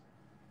this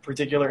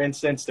particular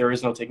instance, there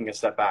is no taking a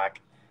step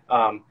back,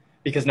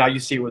 because now you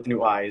see it with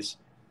new eyes.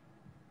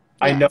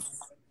 I know Yes.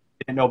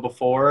 I didn't know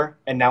before,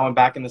 and now I'm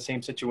back in the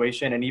same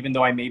situation. And even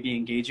though I may be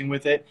engaging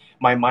with it,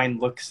 my mind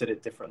looks at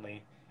it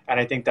differently. And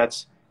I think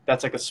that's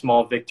like a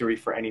small victory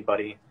for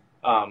anybody,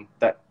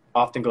 that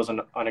often goes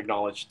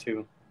unacknowledged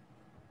too.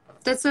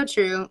 That's so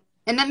true.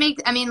 And that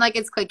makes, I mean, like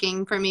it's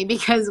clicking for me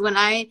because when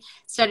I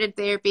started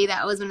therapy,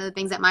 that was one of the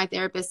things that my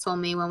therapist told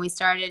me when we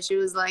started. She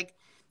was like,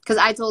 because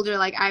I told her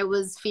like I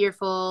was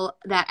fearful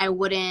that I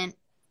wouldn't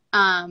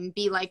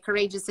be like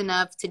courageous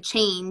enough to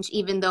change,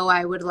 even though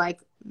I would like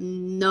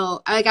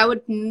know, like I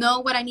would know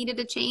what I needed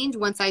to change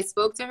once I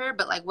spoke to her.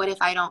 But like, what if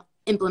I don't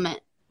implement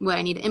what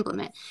I need to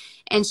implement?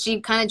 And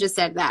she kind of just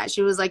said that.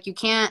 She was like, you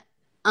can't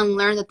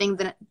unlearn the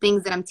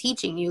things that I'm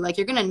teaching you. Like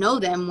you're gonna know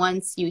them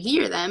once you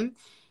hear them.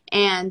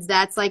 And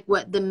that's like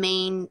what the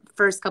main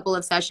first couple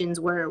of sessions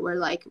were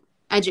like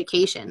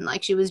education.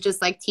 Like she was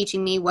just like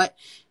teaching me what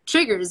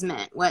triggers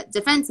meant, what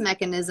defense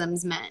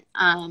mechanisms meant,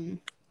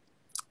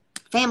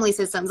 family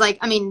systems, like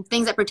I mean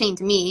things that pertain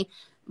to me,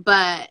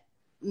 but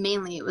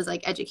mainly it was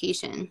like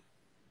education.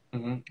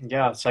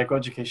 Yeah,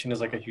 psychoeducation is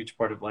like a huge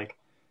part of like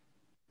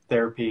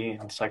therapy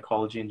and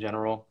psychology in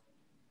general.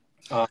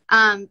 Uh,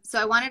 So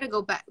I wanted to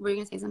go back. Were you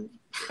gonna say something?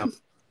 yeah.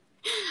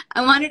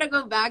 I wanted to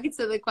go back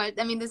to the question.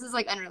 I mean, this is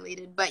like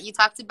unrelated, but you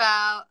talked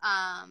about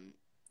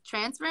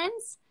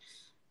transference.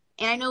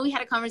 And I know we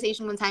had a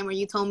conversation one time where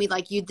you told me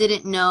like you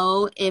didn't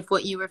know if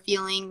what you were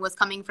feeling was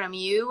coming from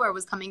you or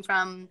was coming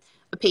from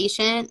a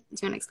patient. Do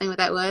you want to explain what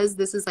that was?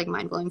 This is like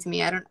mind blowing to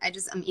me. I'm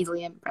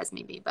easily impressed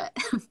maybe, but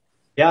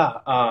Yeah,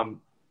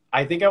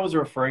 I think I was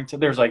referring to,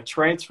 there's like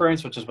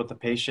transference, which is what the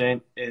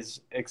patient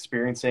is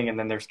experiencing, and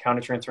then there's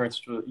countertransference,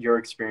 which is what you're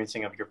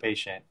experiencing of your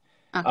patient.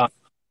 okay. Um,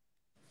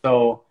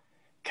 so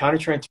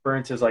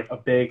countertransference is like a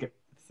big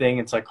thing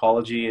in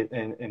psychology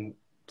and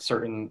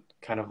certain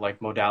kind of like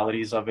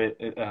modalities of it,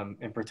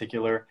 in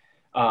particular.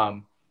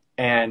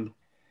 And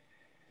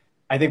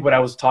I think what I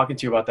was talking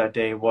to you about that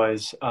day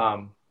was,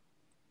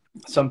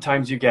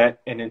 sometimes you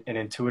get an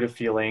intuitive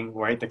feeling,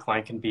 right? The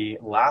client can be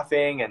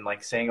laughing and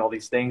like saying all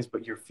these things,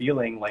 but you're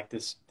feeling like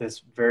this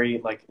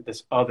very like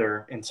this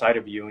other inside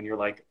of you, and you're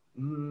like,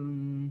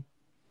 see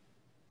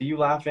you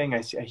laughing.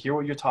 I hear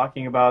what you're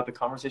talking about. The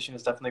conversation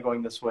is definitely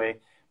going this way,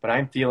 but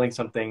I'm feeling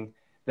something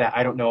that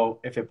I don't know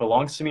if it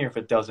belongs to me or if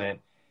it doesn't.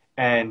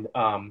 And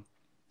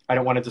I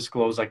don't want to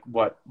disclose like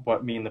what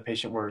me and the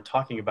patient were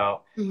talking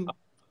about. Mhm.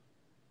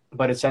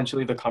 but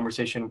essentially the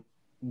conversation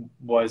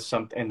was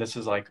something, and this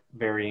is like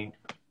very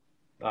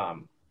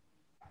um,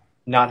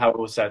 not how it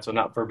was said, so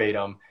not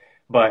verbatim,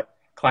 but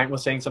client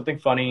was saying something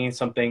funny,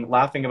 something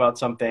laughing about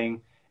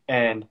something,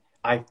 and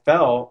I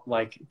felt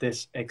like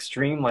this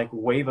extreme like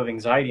wave of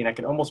anxiety, and I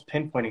could almost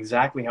pinpoint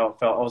exactly how it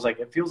felt. I was like,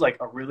 it feels like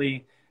a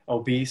really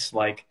obese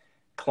like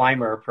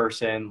climber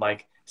person,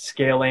 like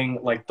scaling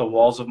like the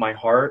walls of my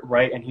heart,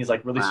 right? And he's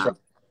like really strong, Wow.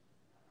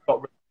 felt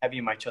really heavy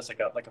in my chest,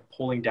 like a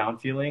pulling down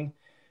feeling.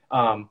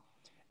 Um,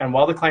 and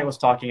while the client was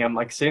talking, I'm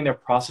like sitting there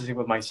processing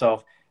with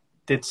myself.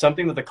 Did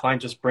something that the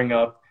client just bring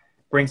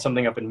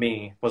something up in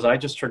me? Was I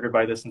just triggered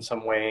by this in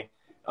some way?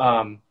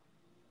 Um,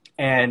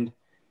 and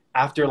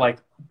after like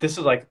this is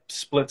like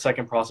split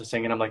second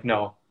processing, and I'm like,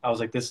 no. I was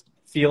like, this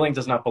feeling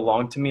does not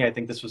belong to me. I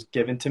think this was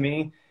given to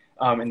me,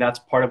 and that's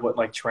part of what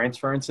like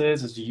transference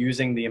is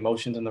using the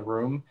emotions in the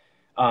room.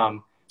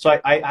 So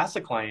I asked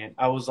the client.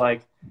 I was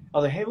like,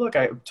 hey, look,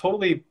 I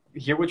totally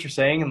hear what you're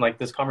saying and like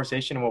this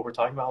conversation and what we're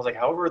talking about. I was like,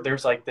 however,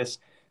 there's like this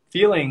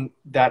feeling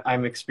that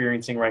I'm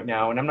experiencing right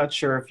now, and I'm not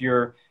sure if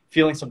you're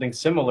feeling something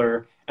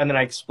similar. And then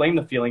I explained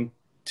the feeling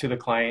to the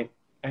client,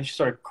 and she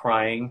started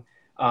crying.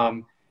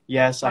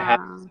 Yes, I had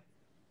Wow.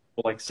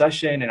 like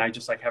session and I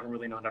just like haven't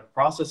really known how to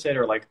process it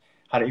or like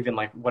how to even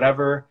like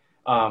whatever.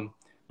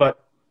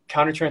 But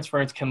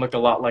countertransference can look a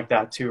lot like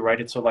that too, right?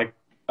 It's so like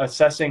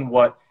assessing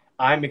what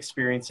I'm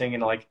experiencing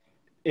and like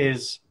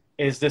is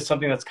is this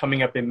something that's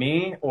coming up in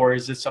me or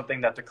is this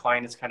something that the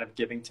client is kind of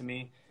giving to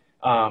me?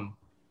 Um,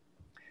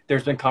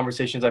 there's been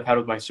conversations I've had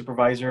with my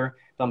supervisor.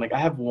 I'm like, I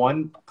have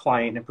one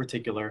client in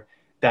particular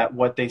that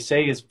what they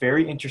say is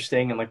very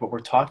interesting and like what we're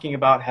talking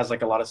about has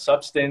like a lot of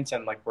substance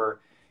and like we're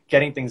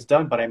getting things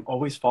done, but I'm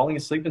always falling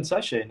asleep in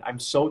session. I'm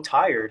so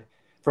tired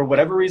for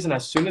whatever reason.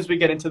 As soon as we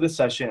get into the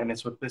session and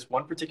it's with this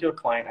one particular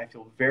client, I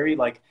feel very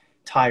like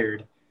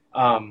tired.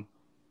 Um,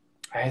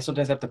 I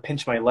sometimes have to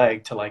pinch my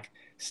leg to like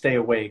stay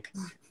awake.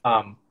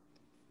 Um,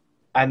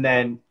 and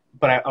then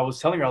but I was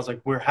telling her, I was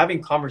like, we're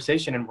having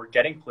conversation and we're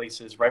getting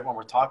places right when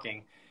we're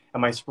talking.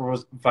 And my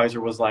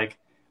supervisor was like,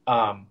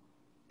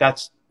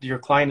 that's your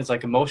client is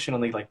like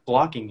emotionally like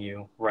blocking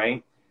you,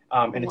 right?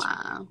 And it's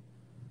Wow.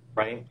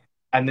 right.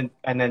 And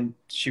then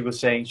she was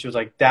saying, she was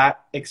like,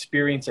 that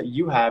experience that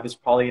you have is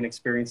probably an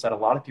experience that a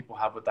lot of people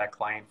have with that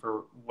client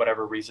for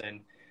whatever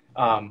reason.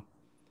 Um,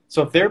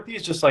 so therapy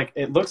is just like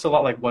it looks a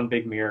lot like one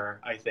big mirror,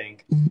 I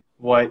think.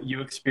 What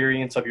you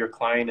experience of your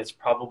client is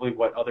probably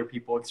what other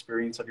people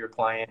experience of your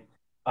client.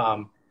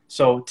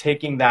 So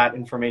taking that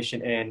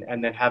information in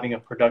and then having a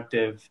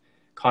productive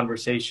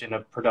conversation, a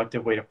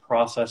productive way to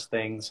process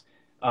things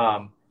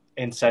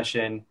in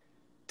session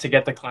to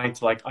get the client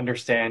to like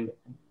understand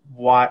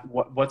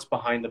what's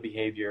behind the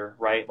behavior,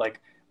 right? Like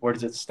where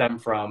does it stem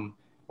from?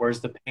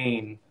 Where's the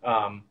pain?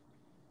 The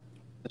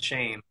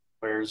shame?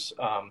 Where's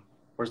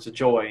the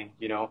joy?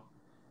 You know?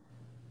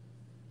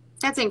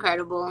 That's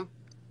incredible.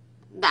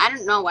 I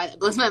don't know why that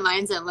blows my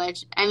mind so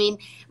much. I mean,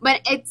 but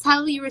it's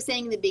how you were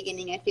saying in the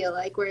beginning, I feel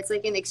like, where it's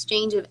like an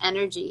exchange of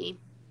energy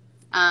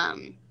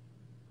um,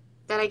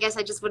 that I guess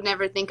I just would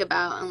never think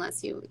about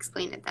unless you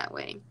explain it that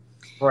way.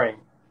 Right.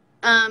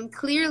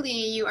 Clearly,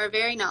 you are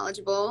very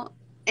knowledgeable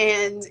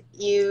and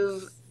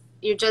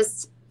you're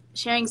just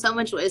sharing so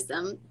much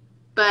wisdom.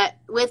 But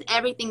with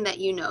everything that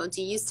you know,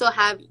 do you still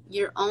have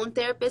your own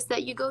therapist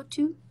that you go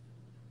to?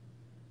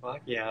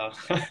 Fuck yeah.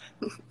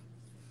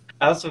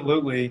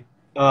 Absolutely.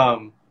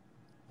 Um,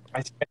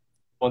 I spend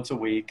once a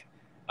week.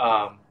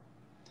 Um,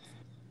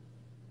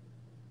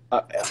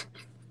 uh,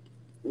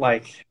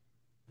 like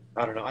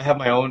I don't know. I have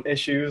my own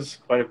issues,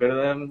 quite a bit of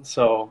them.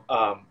 So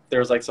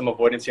there's like some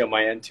avoidance on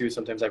my end too.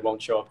 Sometimes I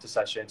won't show up to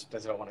sessions.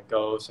 Sometimes I don't want to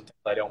go. Sometimes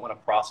I don't want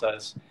to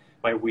process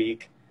my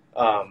week.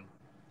 Um,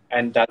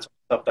 and that's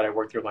stuff that I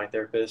work through with my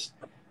therapist.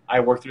 I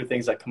work through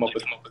things that come up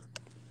with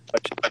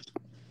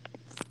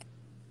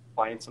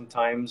clients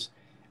sometimes,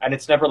 and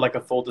it's never like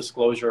a full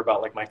disclosure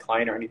about like my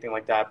client or anything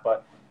like that.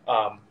 But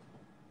um,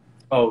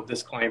 oh,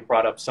 this client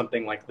brought up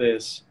something like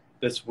this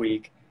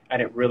week,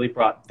 and it really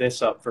brought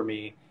this up for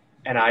me.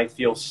 And I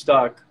feel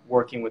stuck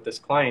working with this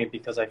client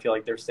because I feel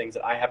like there's things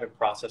that I haven't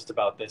processed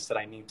about this that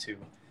I need to,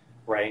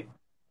 right?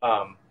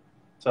 Um,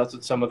 so that's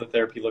what some of the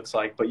therapy looks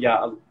like. But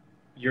yeah,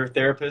 your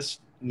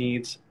therapist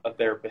needs a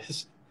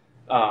therapist.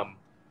 Um,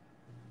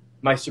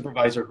 my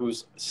supervisor,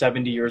 who's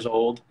 70 years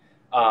old,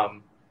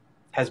 um,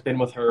 has been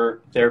with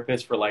her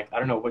therapist for like, I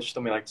don't know, what she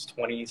told me, like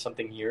 20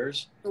 something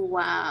years.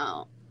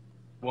 Wow.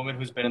 Woman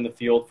who's been in the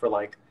field for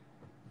like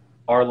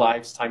our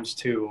lives times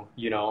two,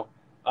 you know.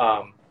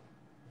 Um,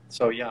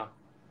 so yeah,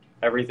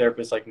 every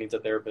therapist like needs a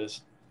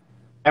therapist,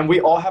 and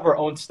we all have our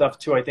own stuff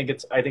too. I think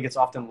it's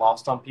often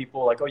lost on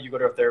people. Like, oh, you go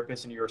to a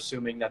therapist and you're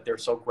assuming that they're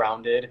so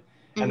grounded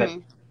and that Mm-hmm.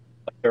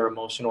 like, their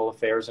emotional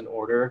affairs in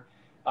order.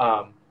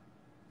 Um,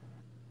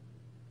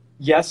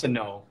 yes and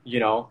no, you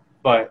know,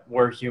 but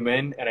we're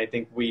human, and I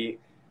think we,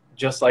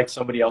 just like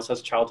somebody else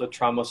has childhood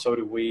trauma, so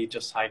do we.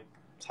 Just like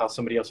how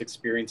somebody else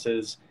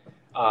experiences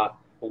uh,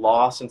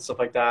 loss and stuff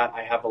like that.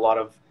 I have a lot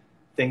of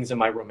things in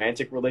my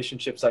romantic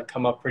relationships that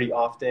come up pretty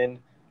often.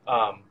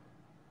 Um,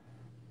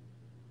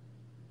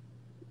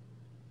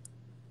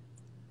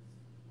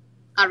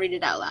 I'll read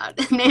it out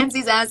loud.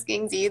 Nancy's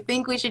asking, do you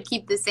think we should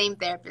keep the same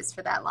therapist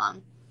for that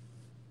long?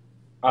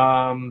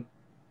 Um,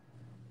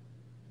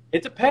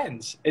 it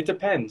depends. It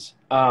depends.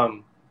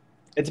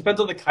 It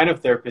depends on the kind of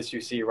therapist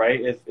you see,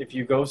 right? If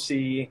you go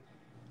see,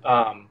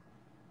 um,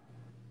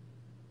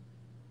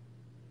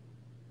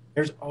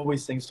 there's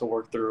always things to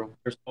work through.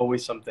 There's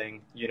always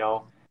something, you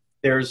know.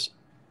 There's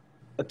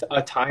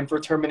a time for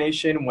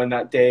termination when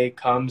that day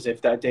comes,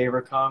 if that day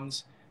ever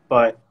comes.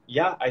 But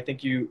yeah, I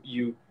think you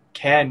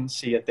can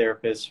see a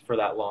therapist for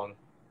that long.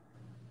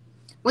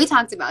 We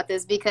talked about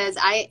this because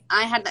I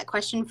had that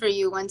question for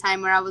you one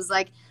time where I was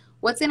like,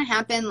 what's going to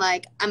happen?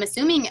 Like, I'm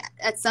assuming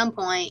at some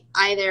point,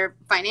 either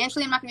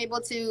financially, I'm not going to be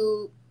able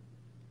to,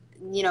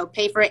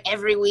 pay for it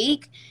every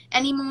week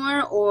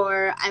anymore,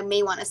 or I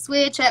may want to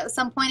switch at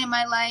some point in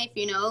my life,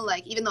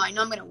 like, even though I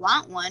know I'm going to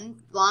want one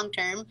long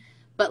term.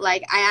 But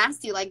like, I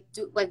asked you, like,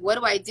 what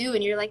do I do?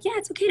 And you're like, yeah,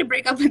 it's okay to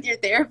break up with your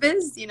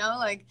therapist,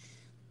 like.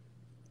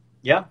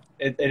 Yeah,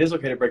 it is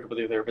okay to break up with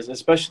your therapist,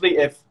 especially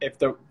if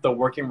the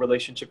working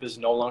relationship is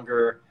no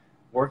longer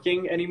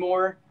working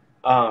anymore.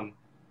 Um,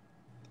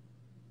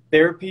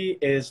 Therapy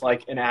is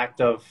like an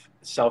act of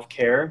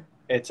self-care.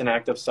 It's an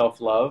act of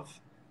self-love.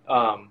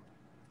 Um,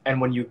 and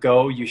when you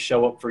go, you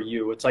show up for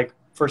you. It's like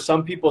for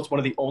some people, it's one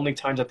of the only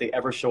times that they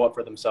ever show up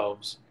for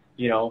themselves,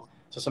 you know?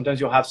 So sometimes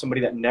you'll have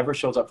somebody that never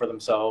shows up for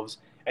themselves,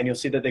 and you'll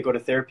see that they go to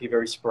therapy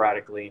very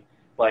sporadically.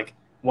 Like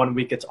 1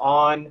 week it's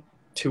on,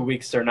 2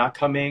 weeks they're not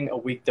coming, a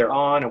week they're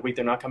on, a week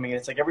they're not coming. And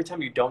it's like every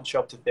time you don't show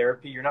up to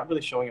therapy, you're not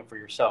really showing up for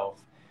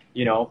yourself,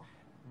 you know?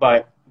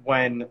 But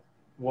when,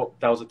 well,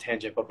 that was a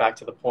tangent, but back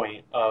to the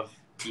point of,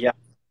 yeah,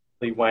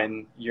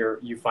 when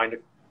you find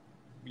it,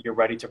 you're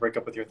ready to break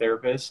up with your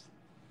therapist,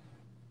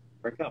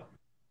 break up.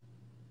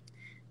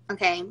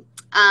 Okay.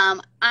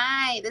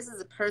 This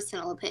is a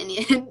personal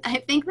opinion. I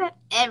think that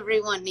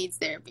everyone needs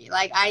therapy.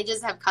 Like, I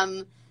just have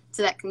come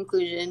to that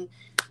conclusion.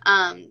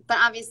 But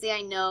obviously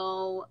I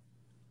know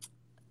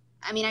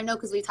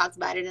because we talked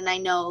about it, and I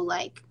know,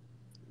 like,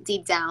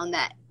 deep down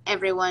that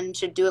everyone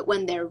should do it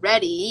when they're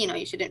ready.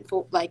 You shouldn't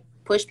like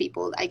push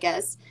people, I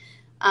guess,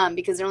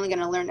 because they're only going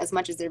to learn as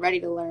much as they're ready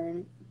to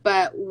learn.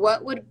 But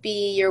what would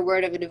be your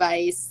word of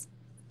advice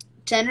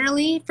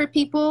generally for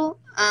people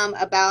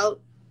about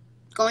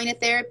going to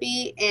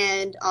therapy,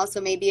 and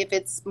also maybe if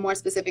it's more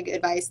specific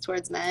advice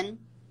towards men?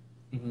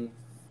 Hmm.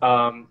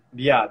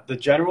 Yeah, the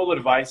general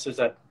advice is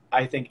that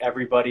I think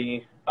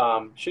everybody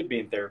should be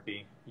in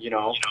therapy.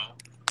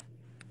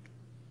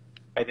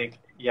 I think,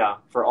 yeah,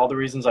 for all the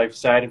reasons I've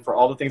said and for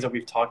all the things that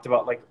we've talked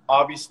about, like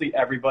obviously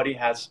everybody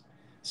has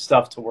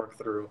stuff to work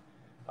through.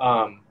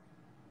 Um,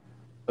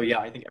 so yeah,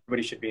 I think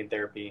everybody should be in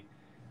therapy.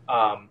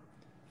 Um,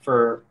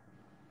 for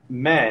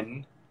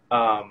men,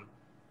 um,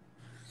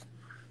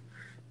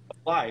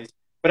 applies,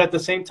 but at the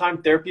same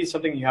time, therapy is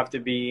something you have to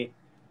be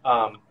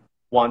um,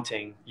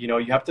 wanting. You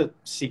have to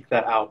seek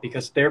that out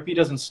because therapy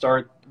doesn't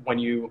start when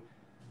you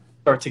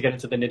start to get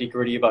into the nitty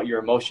gritty about your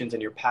emotions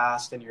and your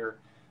past and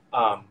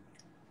um,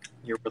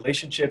 your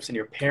relationships and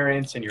your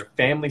parents and your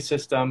family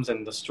systems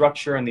and the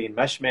structure and the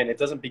enmeshment. It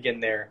doesn't begin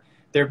there.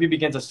 Therapy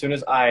begins as soon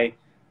as I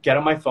get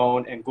on my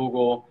phone and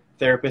Google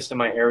therapist in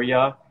my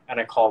area and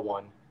I call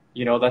one.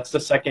 That's the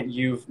second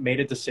you've made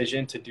a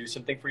decision to do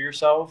something for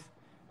yourself.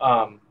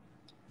 Um,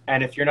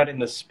 and if you're not in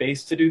the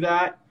space to do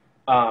that,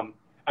 I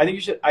think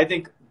you should. I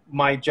think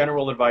my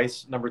general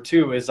advice number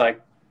two is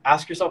like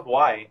ask yourself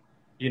why.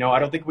 I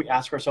don't think we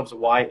ask ourselves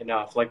why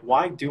enough. Like,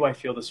 why do I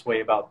feel this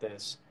way about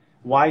this?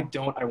 Why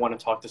don't I want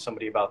to talk to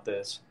somebody about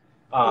this?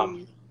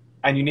 Um, Mm,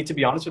 and you need to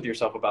be honest with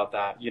yourself about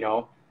that.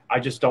 I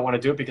just don't want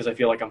to do it because I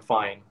feel like I'm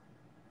fine.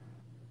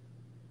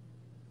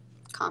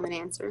 common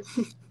answer.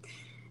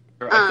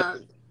 Or I feel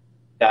um,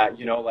 that,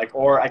 like,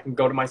 or I can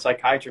go to my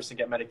psychiatrist and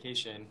get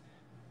medication.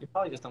 You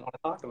probably just don't want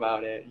to talk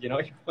about it.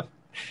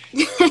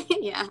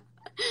 yeah.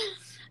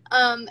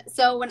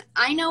 So when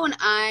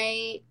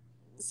I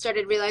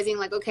started realizing,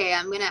 like, okay,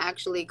 I'm gonna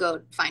actually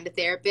go find a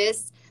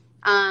therapist.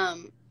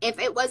 If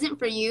it wasn't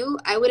for you,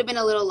 I would have been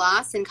a little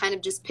lost and kind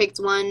of just picked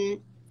one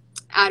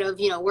out of,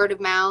 word of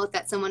mouth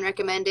that someone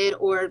recommended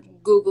or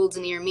Googled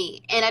near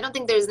me. And I don't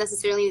think there's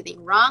necessarily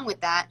anything wrong with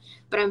that,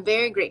 but I'm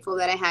very grateful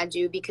that I had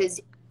you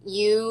because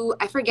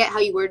I forget how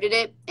you worded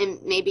it,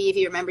 and maybe if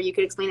you remember, you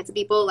could explain it to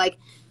people. Like,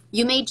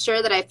 you made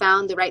sure that I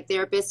found the right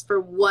therapist for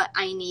what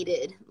I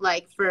needed.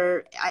 Like,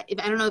 I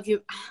don't know if do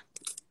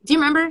you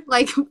remember,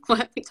 like,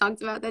 what we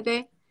talked about that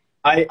day?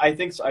 I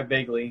think so. I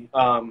vaguely.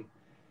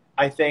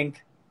 I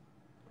think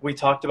we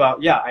talked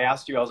about, yeah, I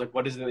asked you, I was like,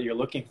 what is it that you're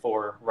looking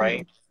for, Mm-hmm.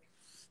 right?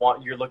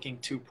 You're looking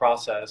to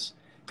process,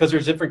 because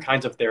there's different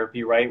kinds of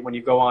therapy, right? If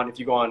you go on,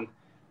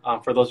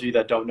 for those of you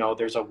that don't know,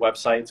 there's a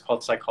website, it's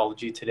called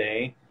Psychology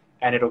Today,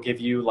 and it'll give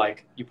you,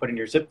 like, you put in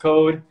your zip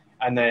code,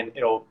 and then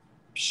it'll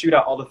shoot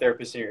out all the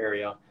therapists in your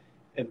area,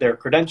 if their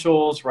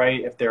credentials, right?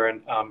 If they're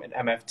an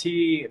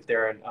MFT, if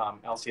they're an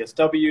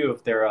LCSW,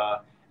 if they're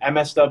a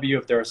MSW,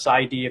 if they're a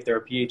PsyD, if they're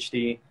a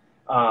PhD,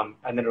 and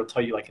then it'll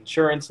tell you like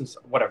insurance and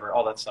whatever,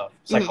 all that stuff.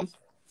 Mm-hmm. Psychology,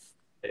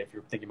 if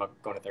you're thinking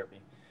about going to therapy.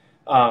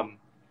 Um,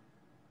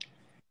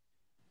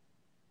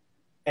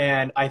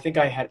 And I think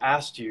I had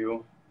asked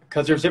you,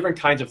 because there's different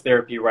kinds of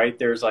therapy, right?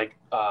 There's like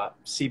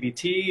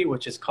CBT,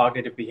 which is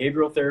cognitive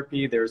behavioral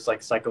therapy. There's like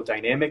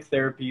psychodynamic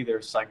therapy.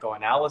 There's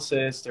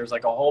psychoanalysis. There's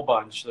like a whole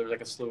bunch. There's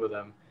like a slew of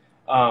them.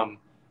 Um,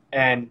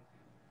 and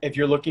if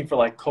you're looking for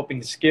like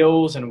coping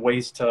skills and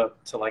ways to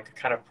like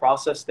kind of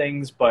process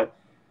things, but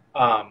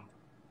um,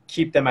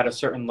 keep them at a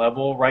certain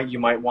level, right? You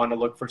might want to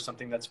look for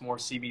something that's more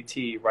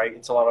CBT, right?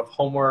 It's a lot of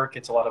homework.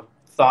 It's a lot of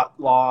thought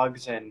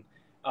logs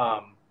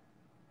um,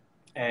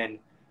 and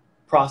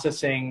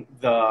processing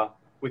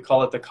we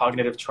call it the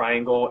cognitive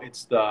triangle.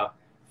 It's the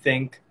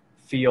think,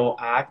 feel,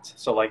 act.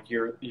 So like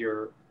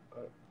your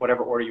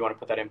whatever order you want to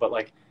put that in, but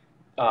like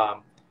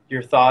um,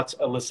 your thoughts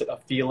elicit a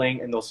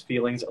feeling, and those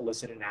feelings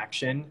elicit an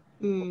action.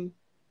 Mm.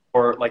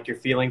 Or like your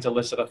feelings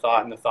elicit a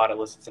thought, and the thought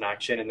elicits an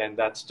action, and then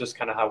that's just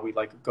kind of how we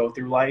like go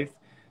through life.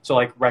 So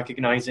like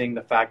recognizing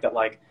the fact that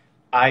like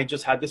I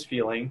just had this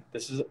feeling,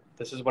 this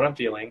is what I'm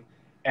feeling,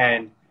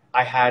 and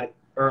I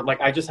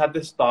just had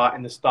this thought,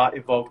 and this thought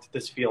evoked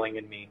this feeling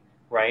in me,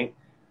 right?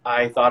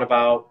 I thought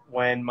about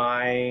when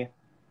my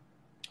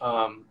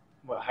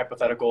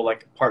hypothetical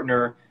like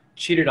partner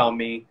cheated on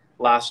me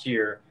last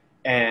year,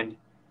 and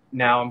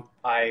now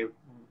I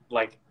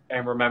like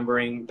am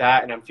remembering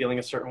that, and I'm feeling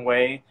a certain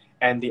way,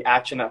 and the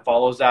action that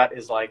follows that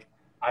is like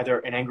either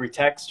an angry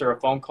text or a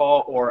phone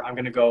call, or I'm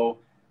gonna go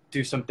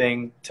do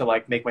something to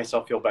like make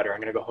myself feel better.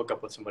 I'm gonna go hook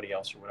up with somebody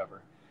else or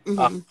whatever.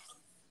 Mm-hmm.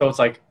 So it's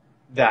like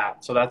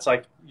that. So that's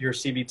like your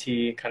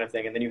CBT kind of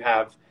thing. And then you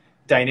have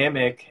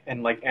dynamic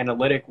and like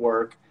analytic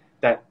work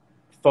that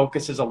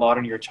focuses a lot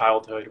on your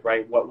childhood,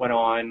 right? What went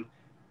on,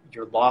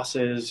 your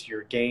losses,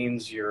 your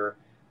gains, your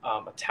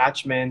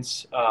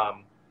attachments,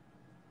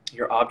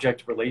 your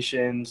object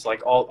relations,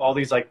 like all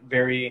these like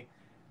very,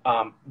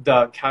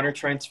 the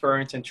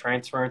countertransference and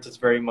transference is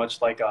very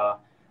much like a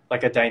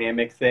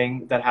dynamic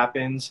thing that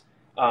happens.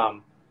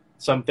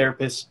 Some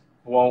therapists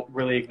won't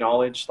really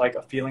acknowledge like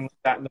a feeling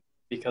like that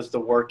because the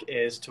work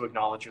is to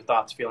acknowledge your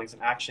thoughts, feelings,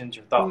 and actions,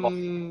 your thought.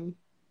 Mm.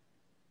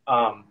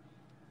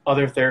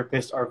 Other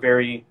therapists are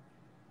very,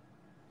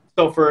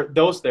 so for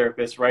those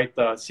therapists, right,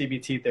 the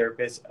CBT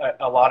therapists,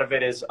 a lot of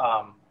it is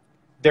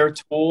their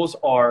tools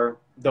are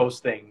those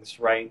things,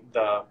 right?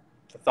 The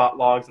thought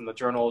logs and the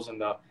journals and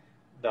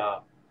the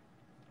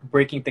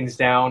breaking things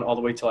down all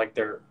the way to like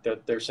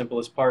their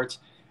simplest parts.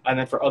 And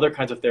then for other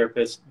kinds of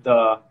therapists,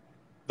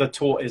 the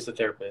tool is the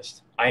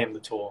therapist. I am the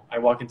tool. I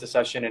walk into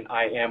session and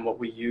I am what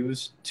we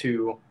use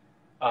to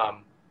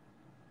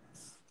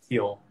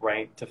heal,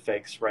 right? To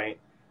fix, right?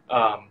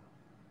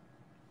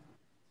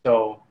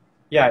 So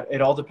yeah,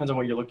 it all depends on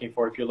what you're looking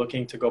for. If you're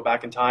looking to go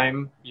back in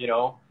time,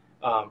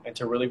 and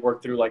to really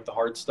work through like the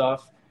hard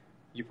stuff,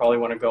 you probably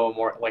want to go a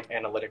more like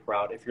analytic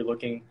route. If you're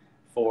looking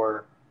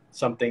for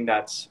something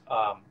that's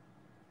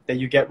that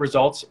you get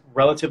results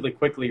relatively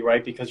quickly,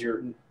 right? Because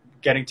you're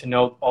getting to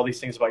know all these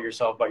things about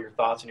yourself, about your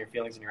thoughts and your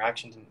feelings and your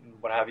actions and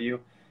what have you,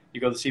 you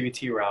go the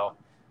CBT route.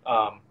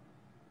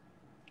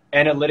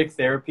 Analytic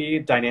therapy,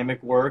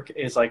 dynamic work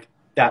is like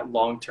that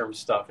long-term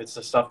stuff. It's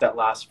the stuff that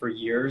lasts for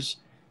years.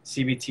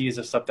 CBT is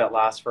the stuff that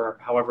lasts for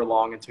however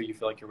long until you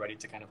feel like you're ready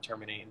to kind of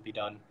terminate and be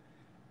done.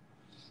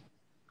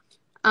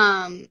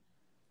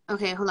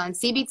 Okay, hold on.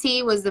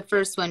 CBT was the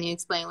first one you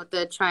explained with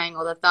the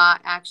triangle, the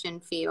thought, action,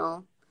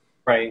 feel.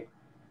 Right.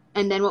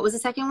 And then what was the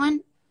second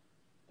one?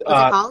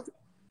 What's it called?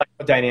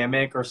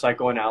 Dynamic or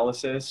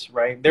psychoanalysis,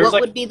 right? There's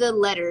what would be the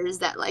letters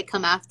that like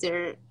come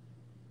after?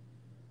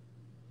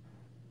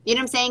 You know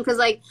what I'm saying? Because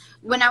like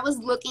when I was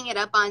looking it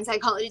up on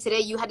Psychology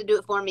Today, you had to do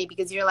it for me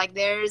because you're like,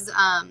 there's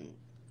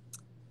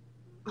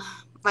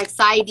like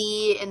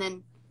PsyD and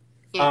then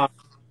yeah.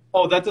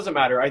 Oh, that doesn't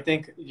matter. I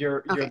think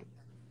your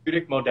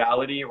therapeutic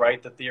modality,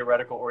 right? The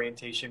theoretical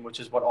orientation, which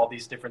is what all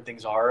these different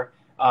things are,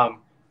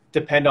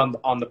 depend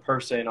on the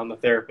person, on the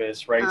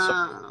therapist, right?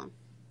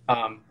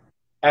 So,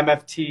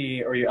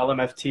 MFT or your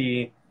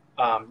LMFT,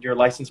 your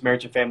licensed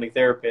marriage and family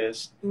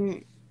therapist,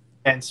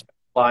 and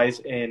specialize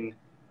in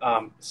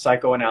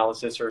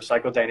psychoanalysis or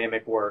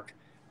psychodynamic work.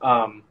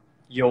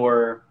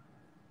 Your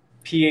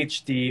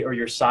PhD or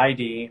your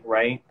PsyD,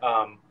 right,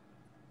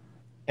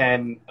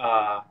 can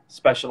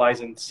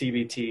specialize in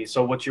CBT.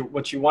 So what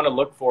you want to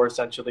look for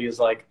essentially is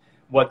like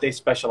what they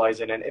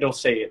specialize in, and it'll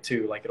say it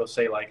too. Like it'll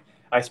say like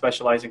I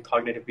specialize in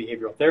cognitive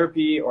behavioral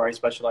therapy, or I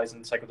specialize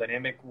in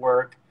psychodynamic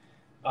work.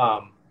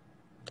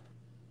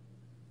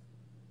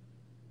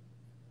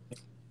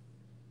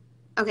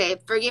 Okay,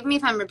 forgive me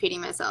if I'm repeating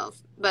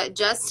myself, but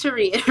just to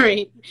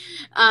reiterate,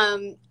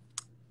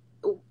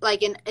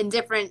 like in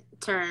different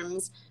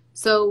terms.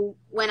 So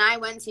when I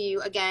went to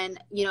you again,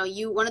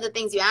 one of the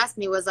things you asked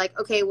me was like,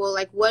 okay, well,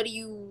 like, what are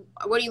you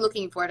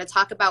looking for? To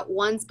talk about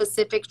one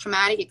specific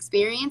traumatic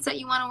experience that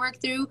you want to work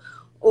through,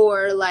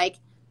 or like,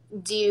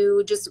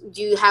 do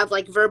you have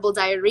like verbal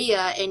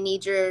diarrhea and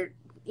you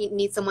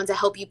need someone to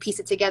help you piece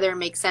it together and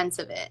make sense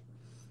of it?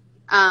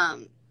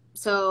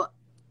 So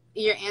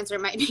your answer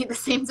might be the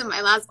same to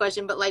my last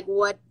question, but like,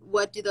 what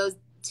do those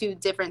two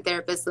different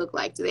therapists look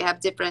like? Do they have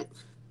different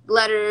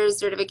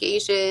letters,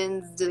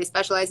 certifications? Do they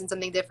specialize in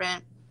something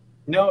different?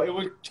 No, it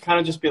would kind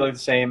of just be like the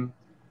same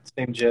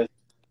gist.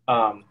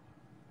 Um,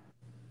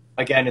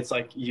 Again, it's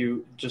like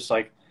you just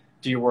like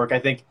do your work. I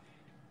think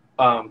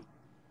um,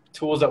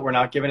 tools that we're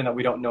not given and that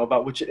we don't know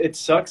about, which it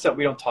sucks that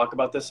we don't talk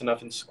about this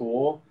enough in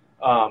school,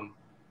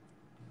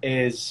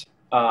 is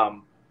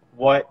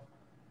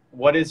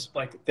what is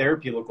like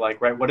therapy look like,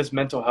 right? What is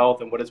mental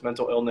health and what is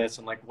mental illness,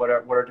 and like what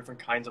are different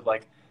kinds of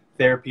like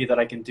therapy that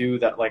I can do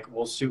that like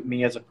will suit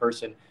me as a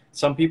person.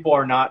 Some people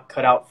are not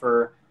cut out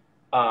for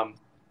um,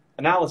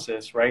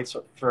 analysis, right?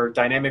 So for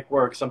dynamic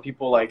work, some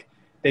people like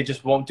they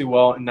just won't do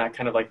well in that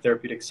kind of like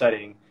therapeutic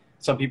setting.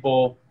 Some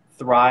people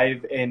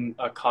thrive in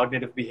a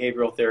cognitive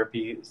behavioral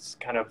therapy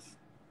kind of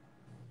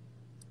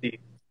the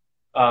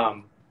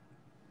um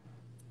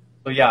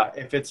so yeah,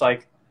 if it's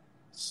like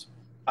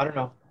I don't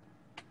know.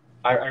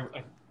 I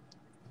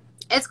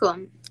It's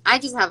cool. I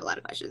just have a lot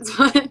of questions.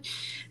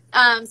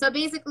 So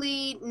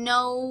basically,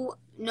 no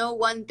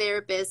one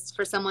therapist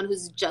for someone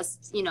who's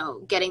just,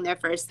 getting their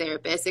first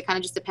therapist. It kind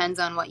of just depends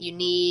on what you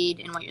need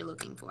and what you're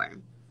looking for.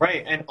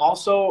 Right. And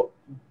also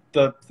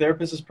the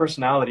therapist's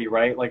personality,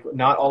 right? Like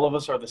not all of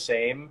us are the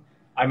same.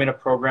 I'm in a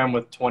program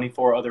with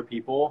 24 other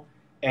people,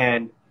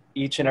 and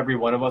each and every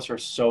one of us are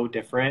so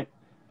different.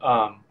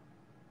 Um,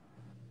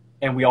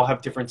 and we all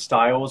have different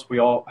styles.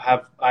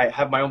 I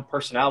have my own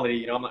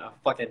personality, I'm like a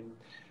fucking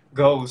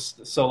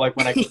ghost. So like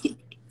when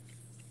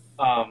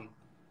um,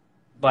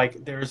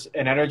 like there's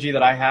an energy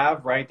that I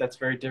have, right? That's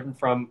very different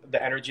from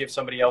the energy of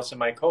somebody else in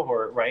my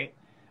cohort, right?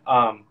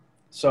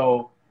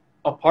 So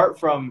apart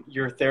from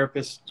your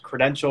therapist's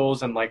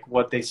credentials and like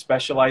what they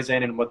specialize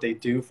in and what they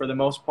do for the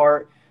most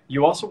part,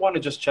 you also want to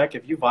just check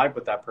if you vibe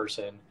with that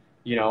person,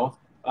 you know?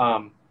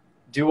 Um,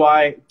 do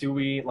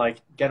we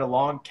like get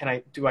along?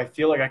 Do I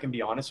feel like I can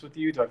be honest with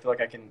you? Do I feel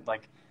like I can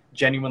like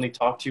genuinely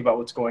talk to you about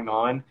what's going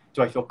on?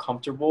 Do I feel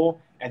comfortable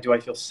and do I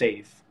feel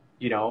safe?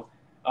 You know,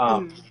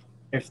 um, Mm.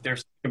 if there's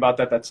something about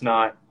that that's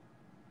not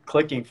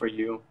clicking for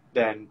you,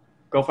 then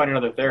go find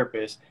another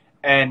therapist.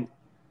 And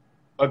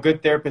a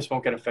good therapist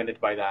won't get offended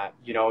by that.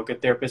 A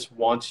good therapist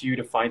wants you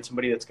to find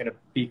somebody that's going to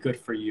be good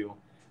for you.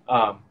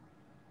 Um,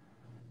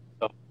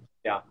 so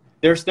yeah,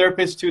 there's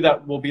therapists too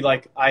that will be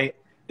like,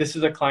 this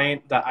is a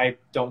client that I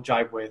don't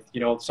jive with.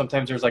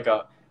 Sometimes there's like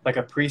a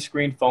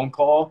pre-screened phone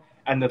call,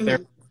 and the Mhm.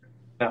 therapist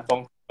that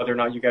phone call, whether or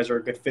not you guys are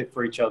a good fit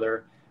for each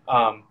other.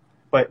 Um,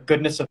 but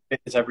goodness of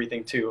fit is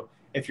everything too.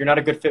 If you're not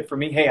a good fit for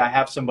me, hey, I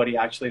have somebody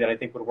actually that I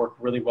think would work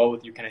really well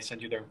with you. Can I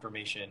send you their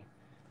information?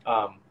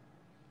 Um,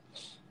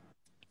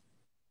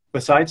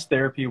 Besides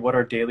therapy, what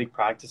are daily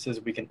practices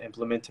we can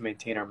implement to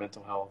maintain our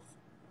mental health?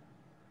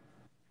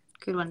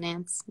 Good one,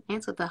 Nance.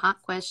 Answer the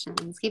hot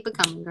questions. Keep it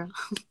coming, girl.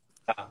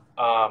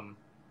 Yeah.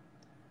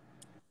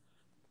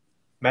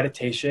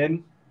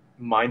 Meditation,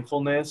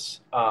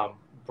 mindfulness,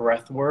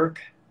 breath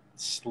work,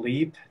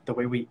 sleep, the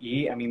way we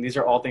eat. I mean, these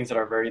are all things that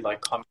are very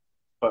like common.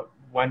 But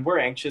when we're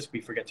anxious, we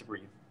forget to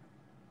breathe.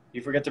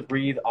 You forget to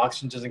breathe.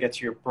 Oxygen doesn't get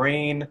to your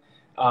brain.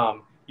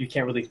 You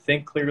can't really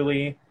think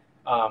clearly.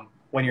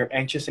 When you're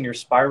anxious and you're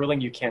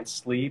spiraling, you can't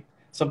sleep.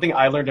 Something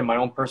I learned in my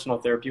own personal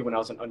therapy when I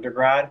was an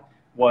undergrad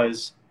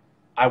was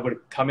I would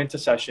come into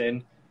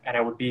session and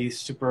I would be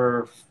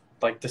super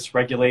like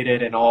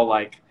dysregulated and all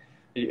like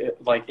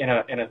in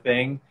a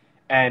thing.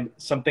 And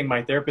something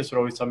my therapist would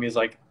always tell me is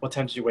like, "What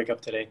time did you wake up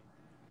today?"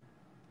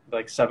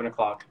 Like 7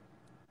 o'clock.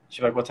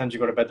 She'd be like, "What time did you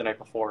go to bed the night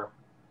before?"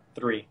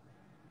 3.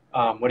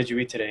 What did you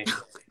eat today?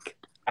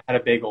 I had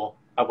a bagel.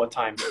 At what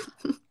time?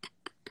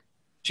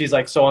 She's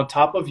like, so on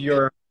top of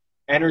your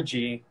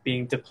energy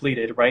being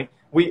depleted, right?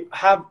 We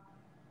have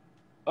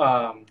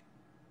um,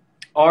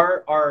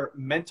 our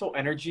mental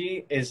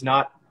energy is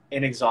not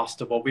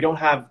inexhaustible. We don't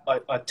have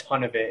a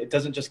ton of it. It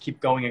doesn't just keep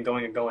going and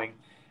going and going.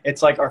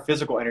 It's like our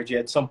physical energy.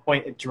 At some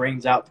point, it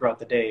drains out throughout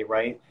the day,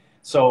 right?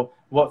 So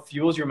what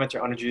fuels your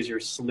mental energy is your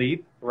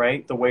sleep,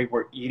 right? The way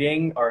we're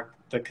eating,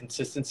 the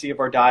consistency of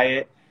our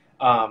diet,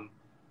 um,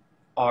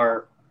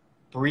 our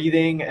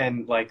breathing,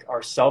 and like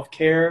our self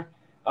care.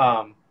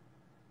 Um,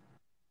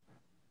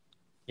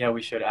 yeah,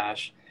 we should,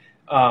 Ash.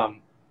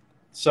 Um,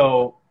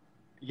 so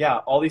yeah,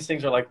 all these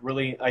things are like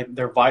really,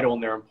 they're vital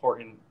and they're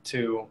important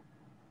to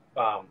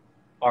um,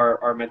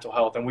 our mental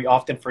health, and we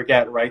often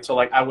forget, right? So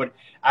like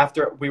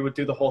after we would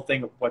do the whole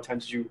thing, what time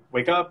did you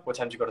wake up? What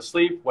time did you go to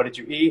sleep? What did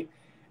you eat?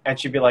 And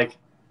she'd be like,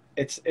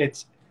 it's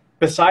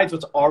besides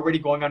what's already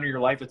going on in your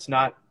life, it's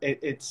not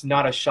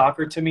a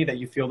shocker to me that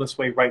you feel this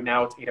way right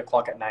now. It's 8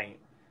 o'clock at night,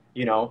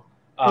 you know,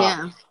 um,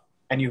 Yeah.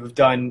 and you've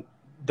done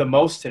the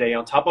most today.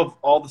 On top of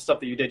all the stuff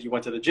that you did, you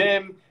went to the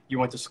gym, you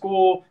went to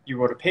school, you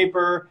wrote a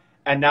paper,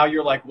 and now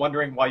you're like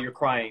wondering why you're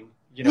crying,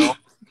 you know?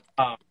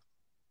 Um,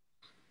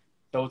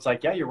 so it's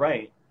like, yeah, you're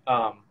right.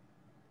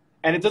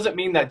 And it doesn't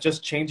mean that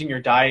just changing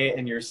your diet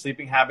and your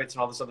sleeping habits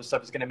and all this other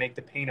stuff is going to make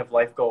the pain of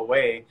life go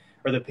away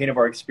or the pain of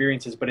our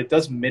experiences, but it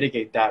does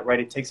mitigate that, right?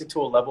 It takes it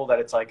to a level that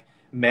it's like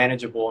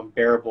manageable and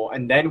bearable,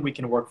 and then we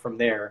can work from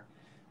there.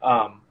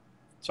 Um,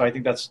 so I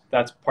think that's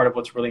part of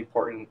what's really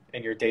important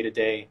in your day to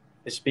day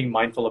is being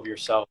mindful of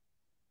yourself.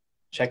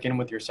 Check in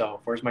with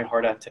yourself. Where's my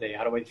heart at today?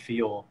 How do I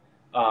feel?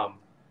 Um,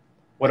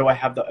 what do I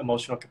have the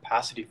emotional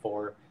capacity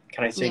for?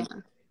 Can I say,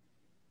 Yeah.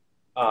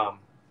 um,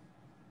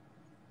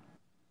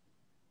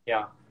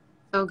 yeah,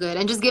 So good.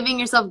 And just giving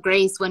yourself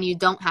grace when you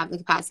don't have the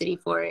capacity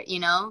for it, you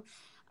know?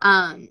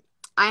 Um,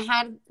 I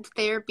had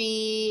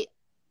therapy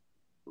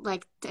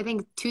like I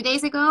think 2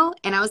 days ago,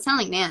 and I was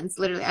telling Nance,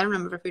 literally, I don't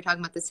remember if we were talking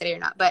about this today or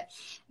not, but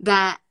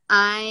that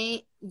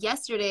I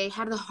yesterday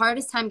had the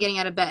hardest time getting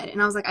out of bed.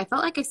 And I was like, I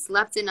felt like I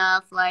slept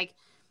enough. Like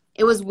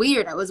it was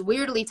weird. I was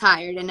weirdly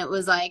tired, and it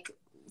was like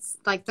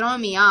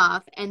throwing me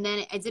off. And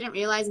then I didn't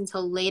realize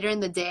until later in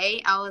the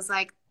day, I was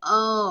like,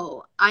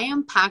 oh, I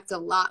unpacked a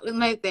lot with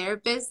my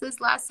therapist this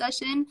last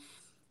session,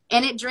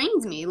 and it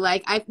drains me.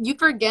 Like you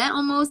forget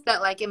almost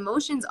that like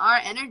emotions are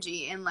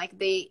energy, and like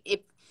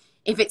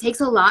if it takes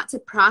a lot to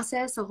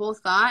process a whole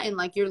thought, and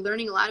like you're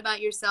learning a lot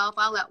about yourself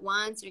all at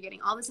once, you're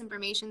getting all this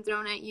information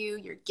thrown at you,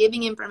 you're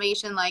giving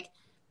information, like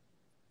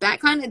that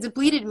kind of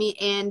depleted me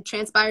and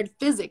transpired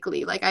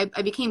physically. Like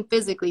I became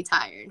physically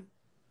tired.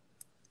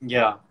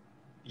 yeah,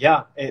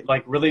 yeah. It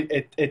like really,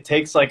 it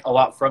takes like a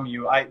lot from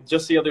you. I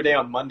just the other day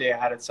on Monday, I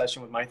had a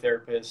session with my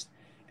therapist,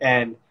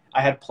 and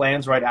I had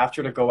plans right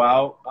after to go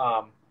out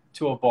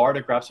to a bar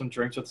to grab some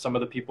drinks with some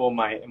of the people in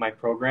my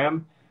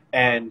program,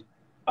 and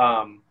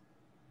um,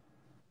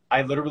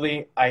 I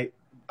literally I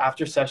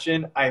after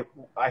session I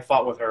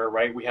fought with her,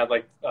 right? We had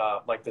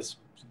like this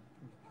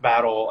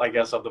battle, I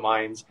guess, of the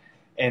minds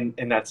in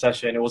that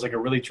session. It was like a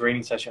really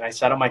draining session. I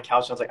sat on my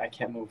couch and I was like, I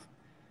can't move.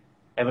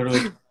 I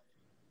literally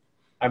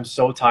I'm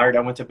so tired. I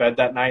went to bed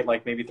that night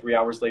like maybe 3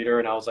 hours later,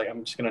 and I was like,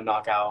 I'm just gonna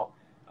knock out.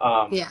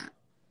 Um, Yeah,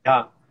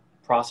 yeah,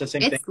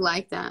 processing things. it's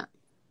like that.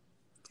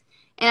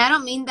 And I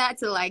don't mean that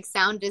to like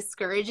sound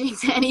discouraging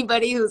to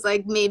anybody who's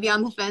like maybe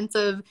on the fence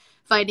of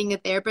finding a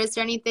therapist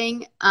or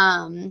anything.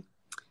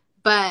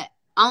 But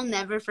I'll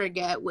never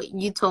forget what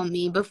you told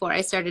me before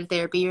I started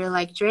therapy. You're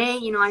like, Dre,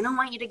 I don't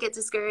want you to get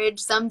discouraged.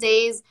 Some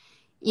days,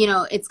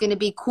 it's going to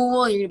be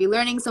cool. You're going to be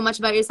learning so much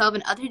about yourself.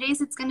 And other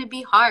days, it's going to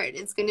be hard.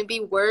 It's going to be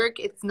work.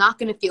 It's not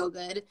going to feel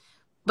good.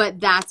 But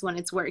that's when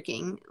it's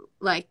working.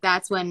 Like,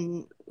 that's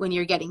when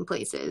you're getting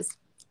places.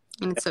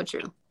 And it's so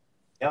true.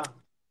 Yeah,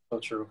 so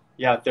true.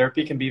 Yeah,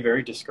 therapy can be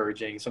very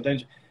discouraging.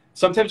 Sometimes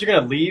you're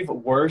gonna leave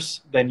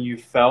worse than you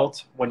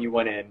felt when you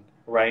went in,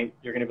 right?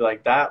 You're gonna be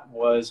like, that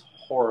was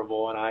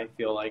horrible, and I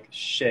feel like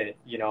shit.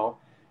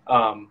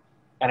 Um,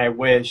 and I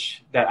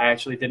wish that I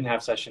actually didn't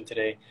have session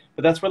today.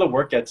 But that's where the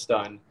work gets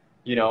done,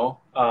 you know?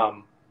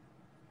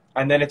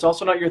 And then it's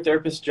also not your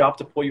therapist's job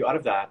to pull you out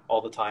of that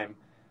all the time.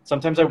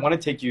 Sometimes I want to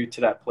take you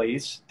to that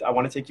place. I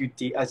want to take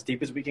you as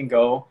deep as we can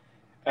go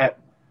at,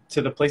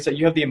 to the place that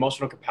you have the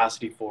emotional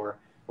capacity for,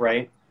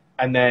 right?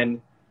 And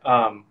then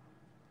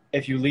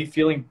if you leave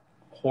feeling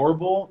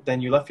horrible,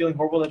 then you left feeling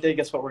horrible that day.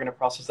 Guess what? We're going to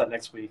process that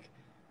next week.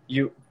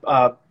 You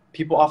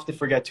People often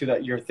forget too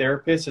that your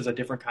therapist is a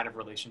different kind of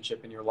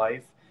relationship in your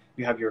life.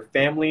 You have your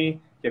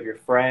family, you have your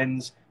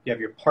friends, you have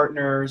your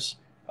partners,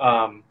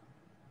 and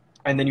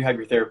then you have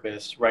your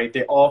therapist, right?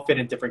 They all fit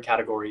in different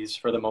categories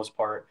for the most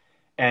part.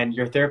 And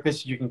your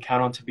therapist, you can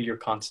count on to be your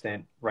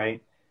constant,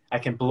 right? I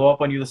can blow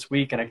up on you this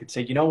week and I could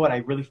say, you know what? I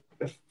really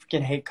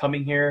freaking hate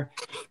coming here.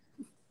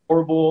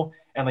 Horrible.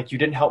 And like, you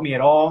didn't help me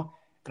at all.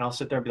 And I'll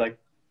sit there and be like,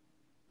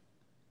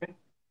 okay,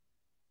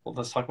 well,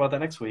 let's talk about that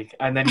next week.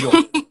 And then you'll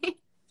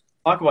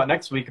talk about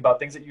next week about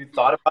things that you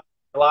thought about,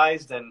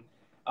 realized. And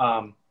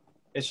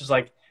it's just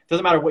like, it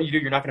doesn't matter what you do.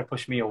 You're not going to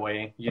push me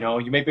away. You know,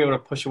 you may be able to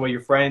push away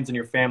your friends and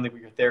your family, but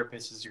your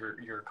therapist is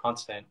your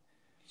constant.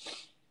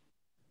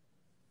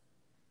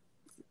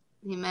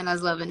 Man, I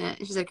was loving it.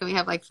 She's like, can we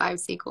have like 5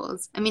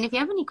 sequels? I mean, if you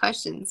have any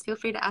questions, feel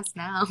free to ask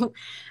now.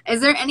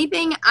 Is there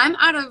anything, I'm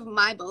out of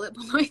my bullet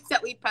points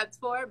that we prepped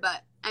for,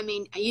 but I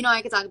mean,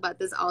 I could talk about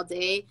this all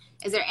day.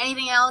 Is there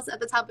anything else at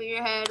the top of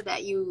your head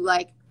that you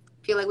like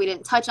feel like we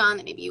didn't touch on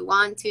that maybe you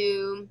want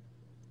to?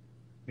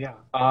 Yeah.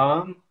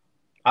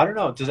 I don't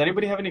know. Does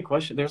anybody have any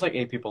questions? There's like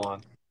 8 people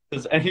on.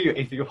 Does any of you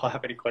 8 people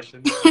have any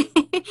questions?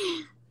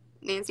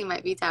 Nancy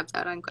might be tapped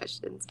out on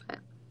questions, but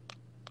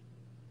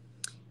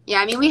yeah,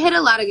 I mean, we hit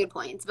a lot of good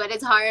points, but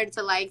it's hard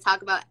to like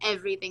talk about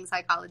everything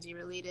psychology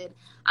related.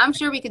 I'm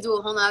sure we could do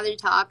a whole nother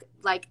talk,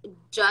 like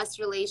just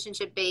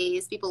relationship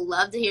based. People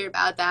love to hear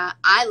about that.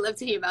 I love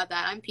to hear about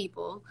that. I'm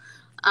people.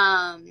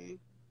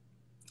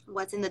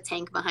 What's in the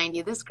tank behind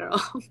you? This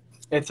girl.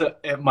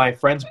 My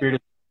friend's beard is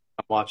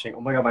I'm watching.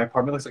 Oh my God, my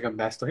apartment looks like a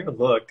mess. Don't even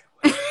look.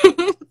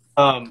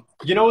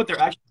 You know what? They're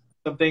actually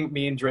something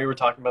me and Dre were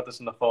talking about this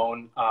on the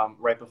phone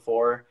right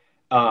before.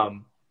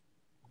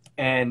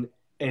 And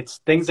it's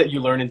things that you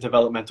learn in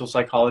developmental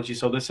psychology.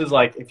 So this is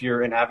like if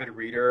you're an avid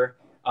reader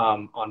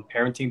on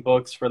parenting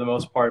books for the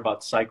most part,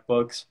 about psych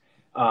books,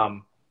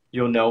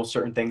 you'll know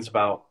certain things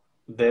about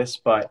this.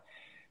 But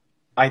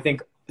I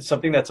think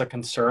something that's a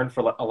concern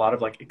for a lot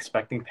of like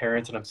expecting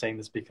parents, and I'm saying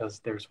this because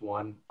there's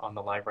one on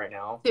the live right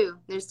now.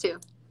 There's two.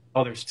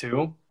 Oh, there's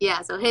two?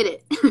 Yeah, so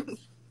hit it.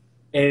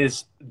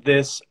 Is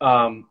this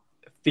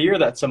fear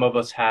that some of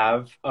us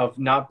have of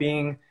not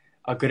being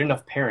a good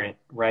enough parent,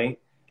 right?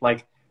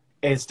 Like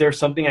is there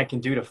something I can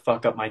do to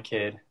fuck up my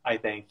kid? I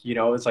think, you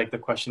know, it's like the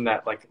question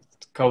that like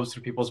goes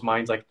through people's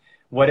minds. Like,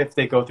 what if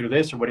they go through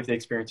this, or what if they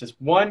experience this?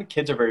 One,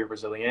 kids are very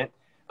resilient.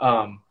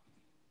 Um,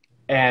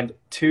 and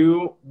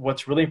two,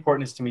 what's really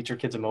important is to meet your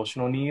kids'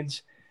 emotional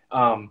needs.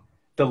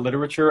 The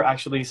literature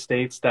actually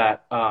states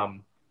that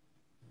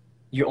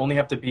you only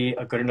have to be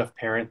a good enough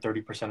parent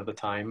 30% of the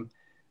time.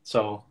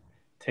 So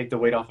take the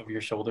weight off of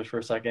your shoulders for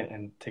a second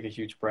and take a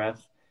huge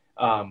breath.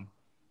 Um,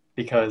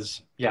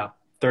 because, yeah,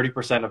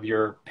 30% of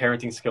your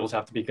parenting skills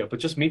have to be good, but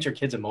just meet your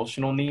kids'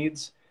 emotional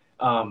needs.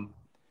 Um,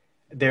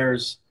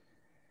 there's,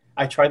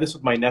 I tried this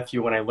with my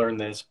nephew when I learned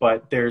this,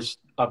 but there's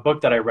a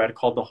book that I read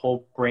called The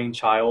Whole Brain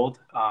Child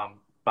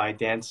by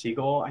Dan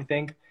Siegel, I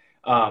think.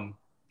 Um,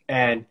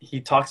 and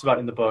he talks about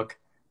in the book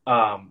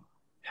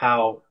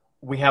how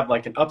we have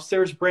like an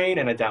upstairs brain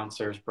and a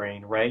downstairs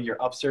brain, right? Your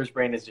upstairs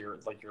brain is your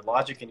like your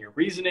logic and your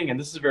reasoning, and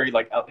this is very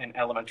like an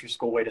elementary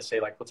school way to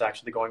say like what's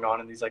actually going on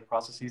in these like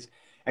processes.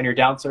 And your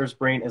downstairs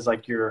brain is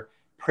like your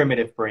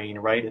primitive brain,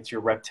 right? It's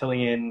your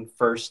reptilian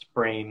first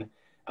brain.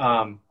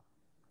 And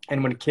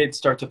when kids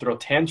start to throw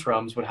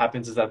tantrums, what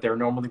happens is that they're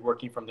normally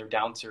working from their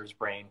downstairs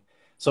brain.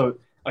 So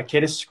a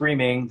kid is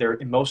screaming, they're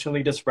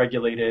emotionally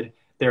dysregulated,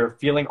 they're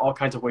feeling all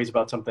kinds of ways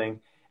about something,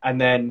 and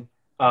then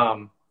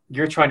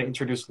you're trying to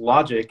introduce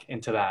logic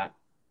into that.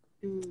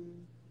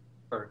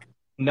 Or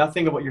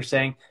nothing of what you're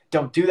saying.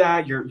 Don't do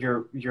that.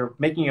 You're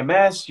making a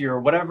mess. You're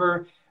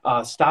whatever.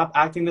 Stop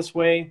acting this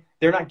way.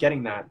 They're not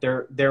getting that.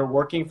 They're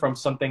working from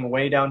something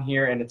way down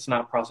here, and it's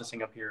not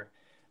processing up here.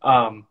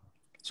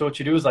 So what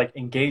you do is like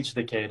engage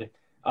the kid.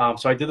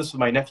 So I did this with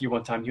my nephew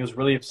one time. He was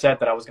really upset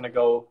that I was going to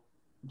go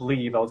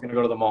leave. I was going to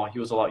go to the mall. He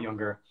was a lot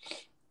younger.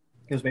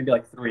 He was maybe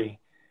like 3.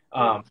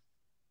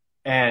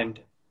 And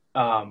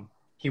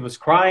he was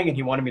crying and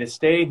he wanted me to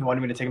stay. He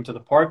wanted me to take him to the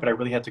park, but I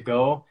really had to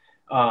go.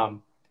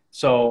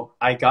 So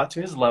I got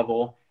to his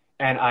level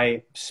and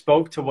I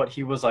spoke to what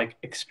he was like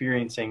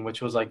experiencing, which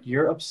was like,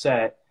 you're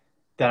upset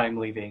that I'm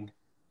leaving.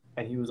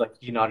 And he was like,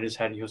 he nodded his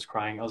head and he was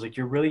crying. I was like,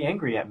 you're really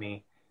angry at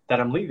me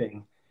that I'm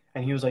leaving.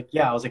 And he was like,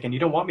 yeah. I was like, and you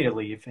don't want me to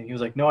leave? And he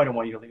was like, no, I don't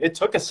want you to leave. It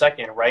took a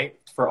second, right,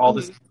 for all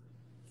this.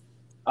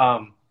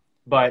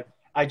 But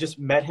I just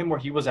met him where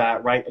he was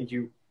at, right?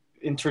 You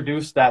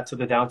introduced that to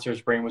the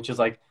downstairs brain, which is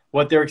like,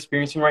 what they're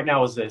experiencing right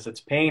now is this.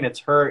 It's pain, it's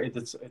hurt,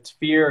 it's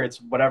fear,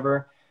 it's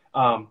whatever.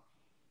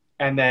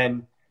 And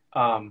then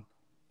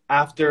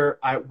after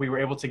we were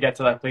able to get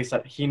to that place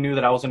that he knew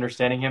that I was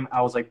understanding him,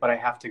 I was like, but I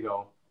have to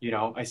go. You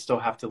know, I still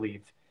have to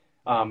leave.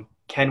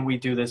 Can we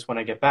do this when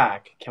I get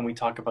back? Can we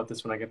talk about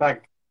this when I get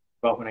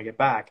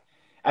back?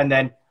 And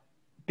then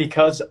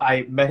because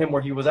I met him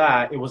where he was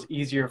at, it was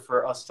easier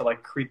for us to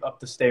like creep up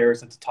the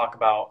stairs and to talk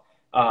about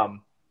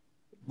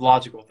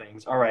logical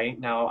things. All right,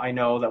 now I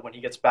know that when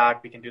he gets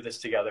back, we can do this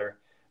together.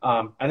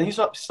 And then he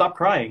stopped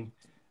crying.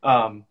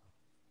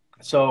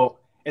 So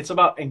it's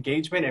about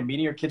engagement and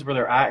meeting your kids where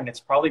they're at. And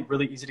it's probably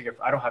really easy to get.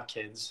 I don't have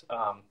kids.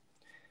 I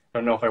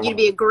don't know if I want. You'd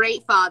be a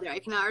great father. I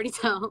can already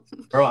tell.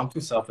 Bro, I'm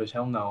too selfish.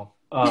 Hell no.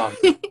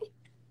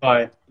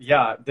 But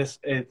yeah,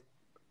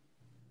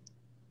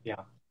 yeah.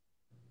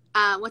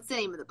 What's the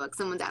name of the book?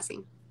 Someone's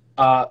asking.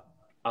 I'll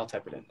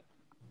type it in.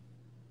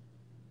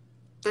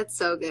 That's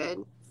so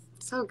good.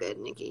 So good,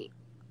 Nikki.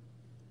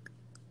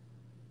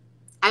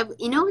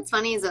 You know what's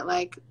funny is that,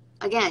 like,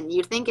 again,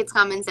 you'd think it's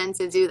common sense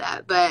to do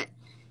that, but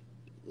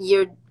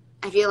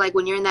I feel like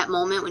when you're in that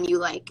moment, when you,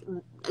 like,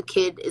 a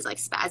kid is, like,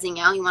 spazzing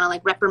out, you want to,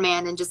 like,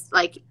 reprimand and just,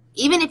 like,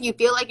 even if you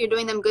feel like you're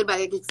doing them good by,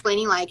 like,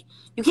 explaining, like,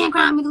 you can't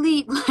cry, I'm going to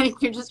leave.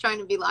 Like, you're just trying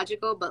to be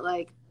logical, but,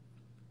 like,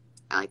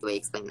 I like the way you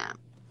explain that.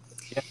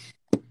 Yeah.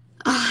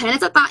 And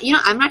it's a thought, you know,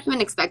 I'm not even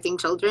expecting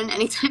children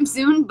anytime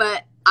soon,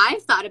 but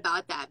I've thought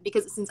about that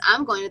because since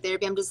I'm going to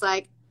therapy, I'm just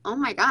like, oh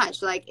my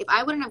gosh, like if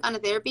I wouldn't have gone to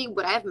therapy,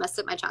 would I have messed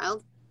up my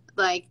child?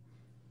 Like,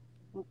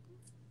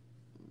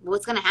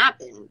 what's going to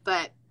happen?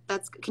 But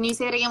can you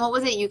say it again? What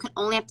was it? You can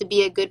only have to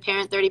be a good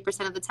parent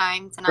 30% of the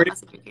time to not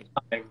mess up your kid.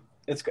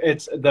 It's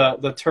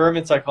the term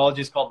in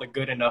psychology is called the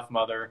good enough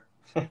mother.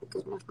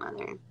 Good enough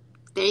mother.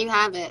 There you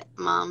have it,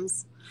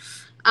 moms.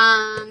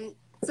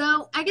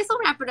 So I guess I'll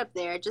wrap it up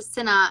there just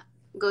to not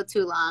go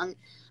too long.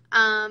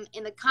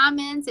 In the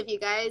comments,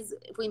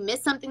 if we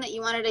missed something that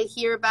you wanted to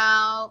hear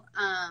about,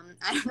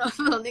 I don't know if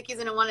little Nikki's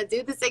gonna want to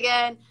do this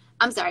again.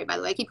 I'm sorry, by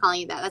the way, I keep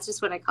calling you that. That's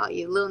just what I call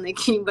you, little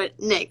Nikki. But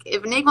Nick,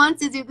 if Nick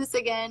wants to do this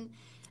again,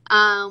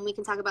 we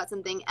can talk about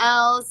something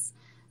else,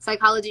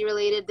 psychology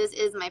related. This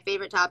is my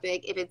favorite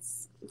topic. If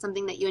it's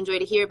something that you enjoy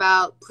to hear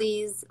about,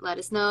 please let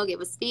us know,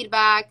 give us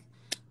feedback.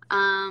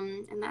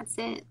 And that's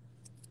it.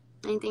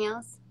 Anything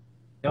else?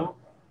 No.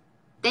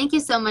 Thank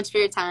you so much for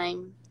your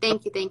time.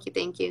 Thank you, thank you,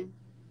 thank you.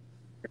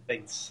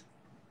 Thanks.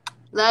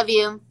 Love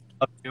you.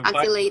 Love you. Talk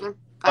to you later.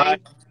 Bye.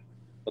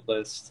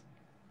 List.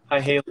 Hi,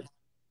 Haley.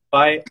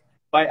 Bye,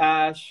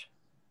 Ash.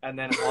 And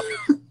then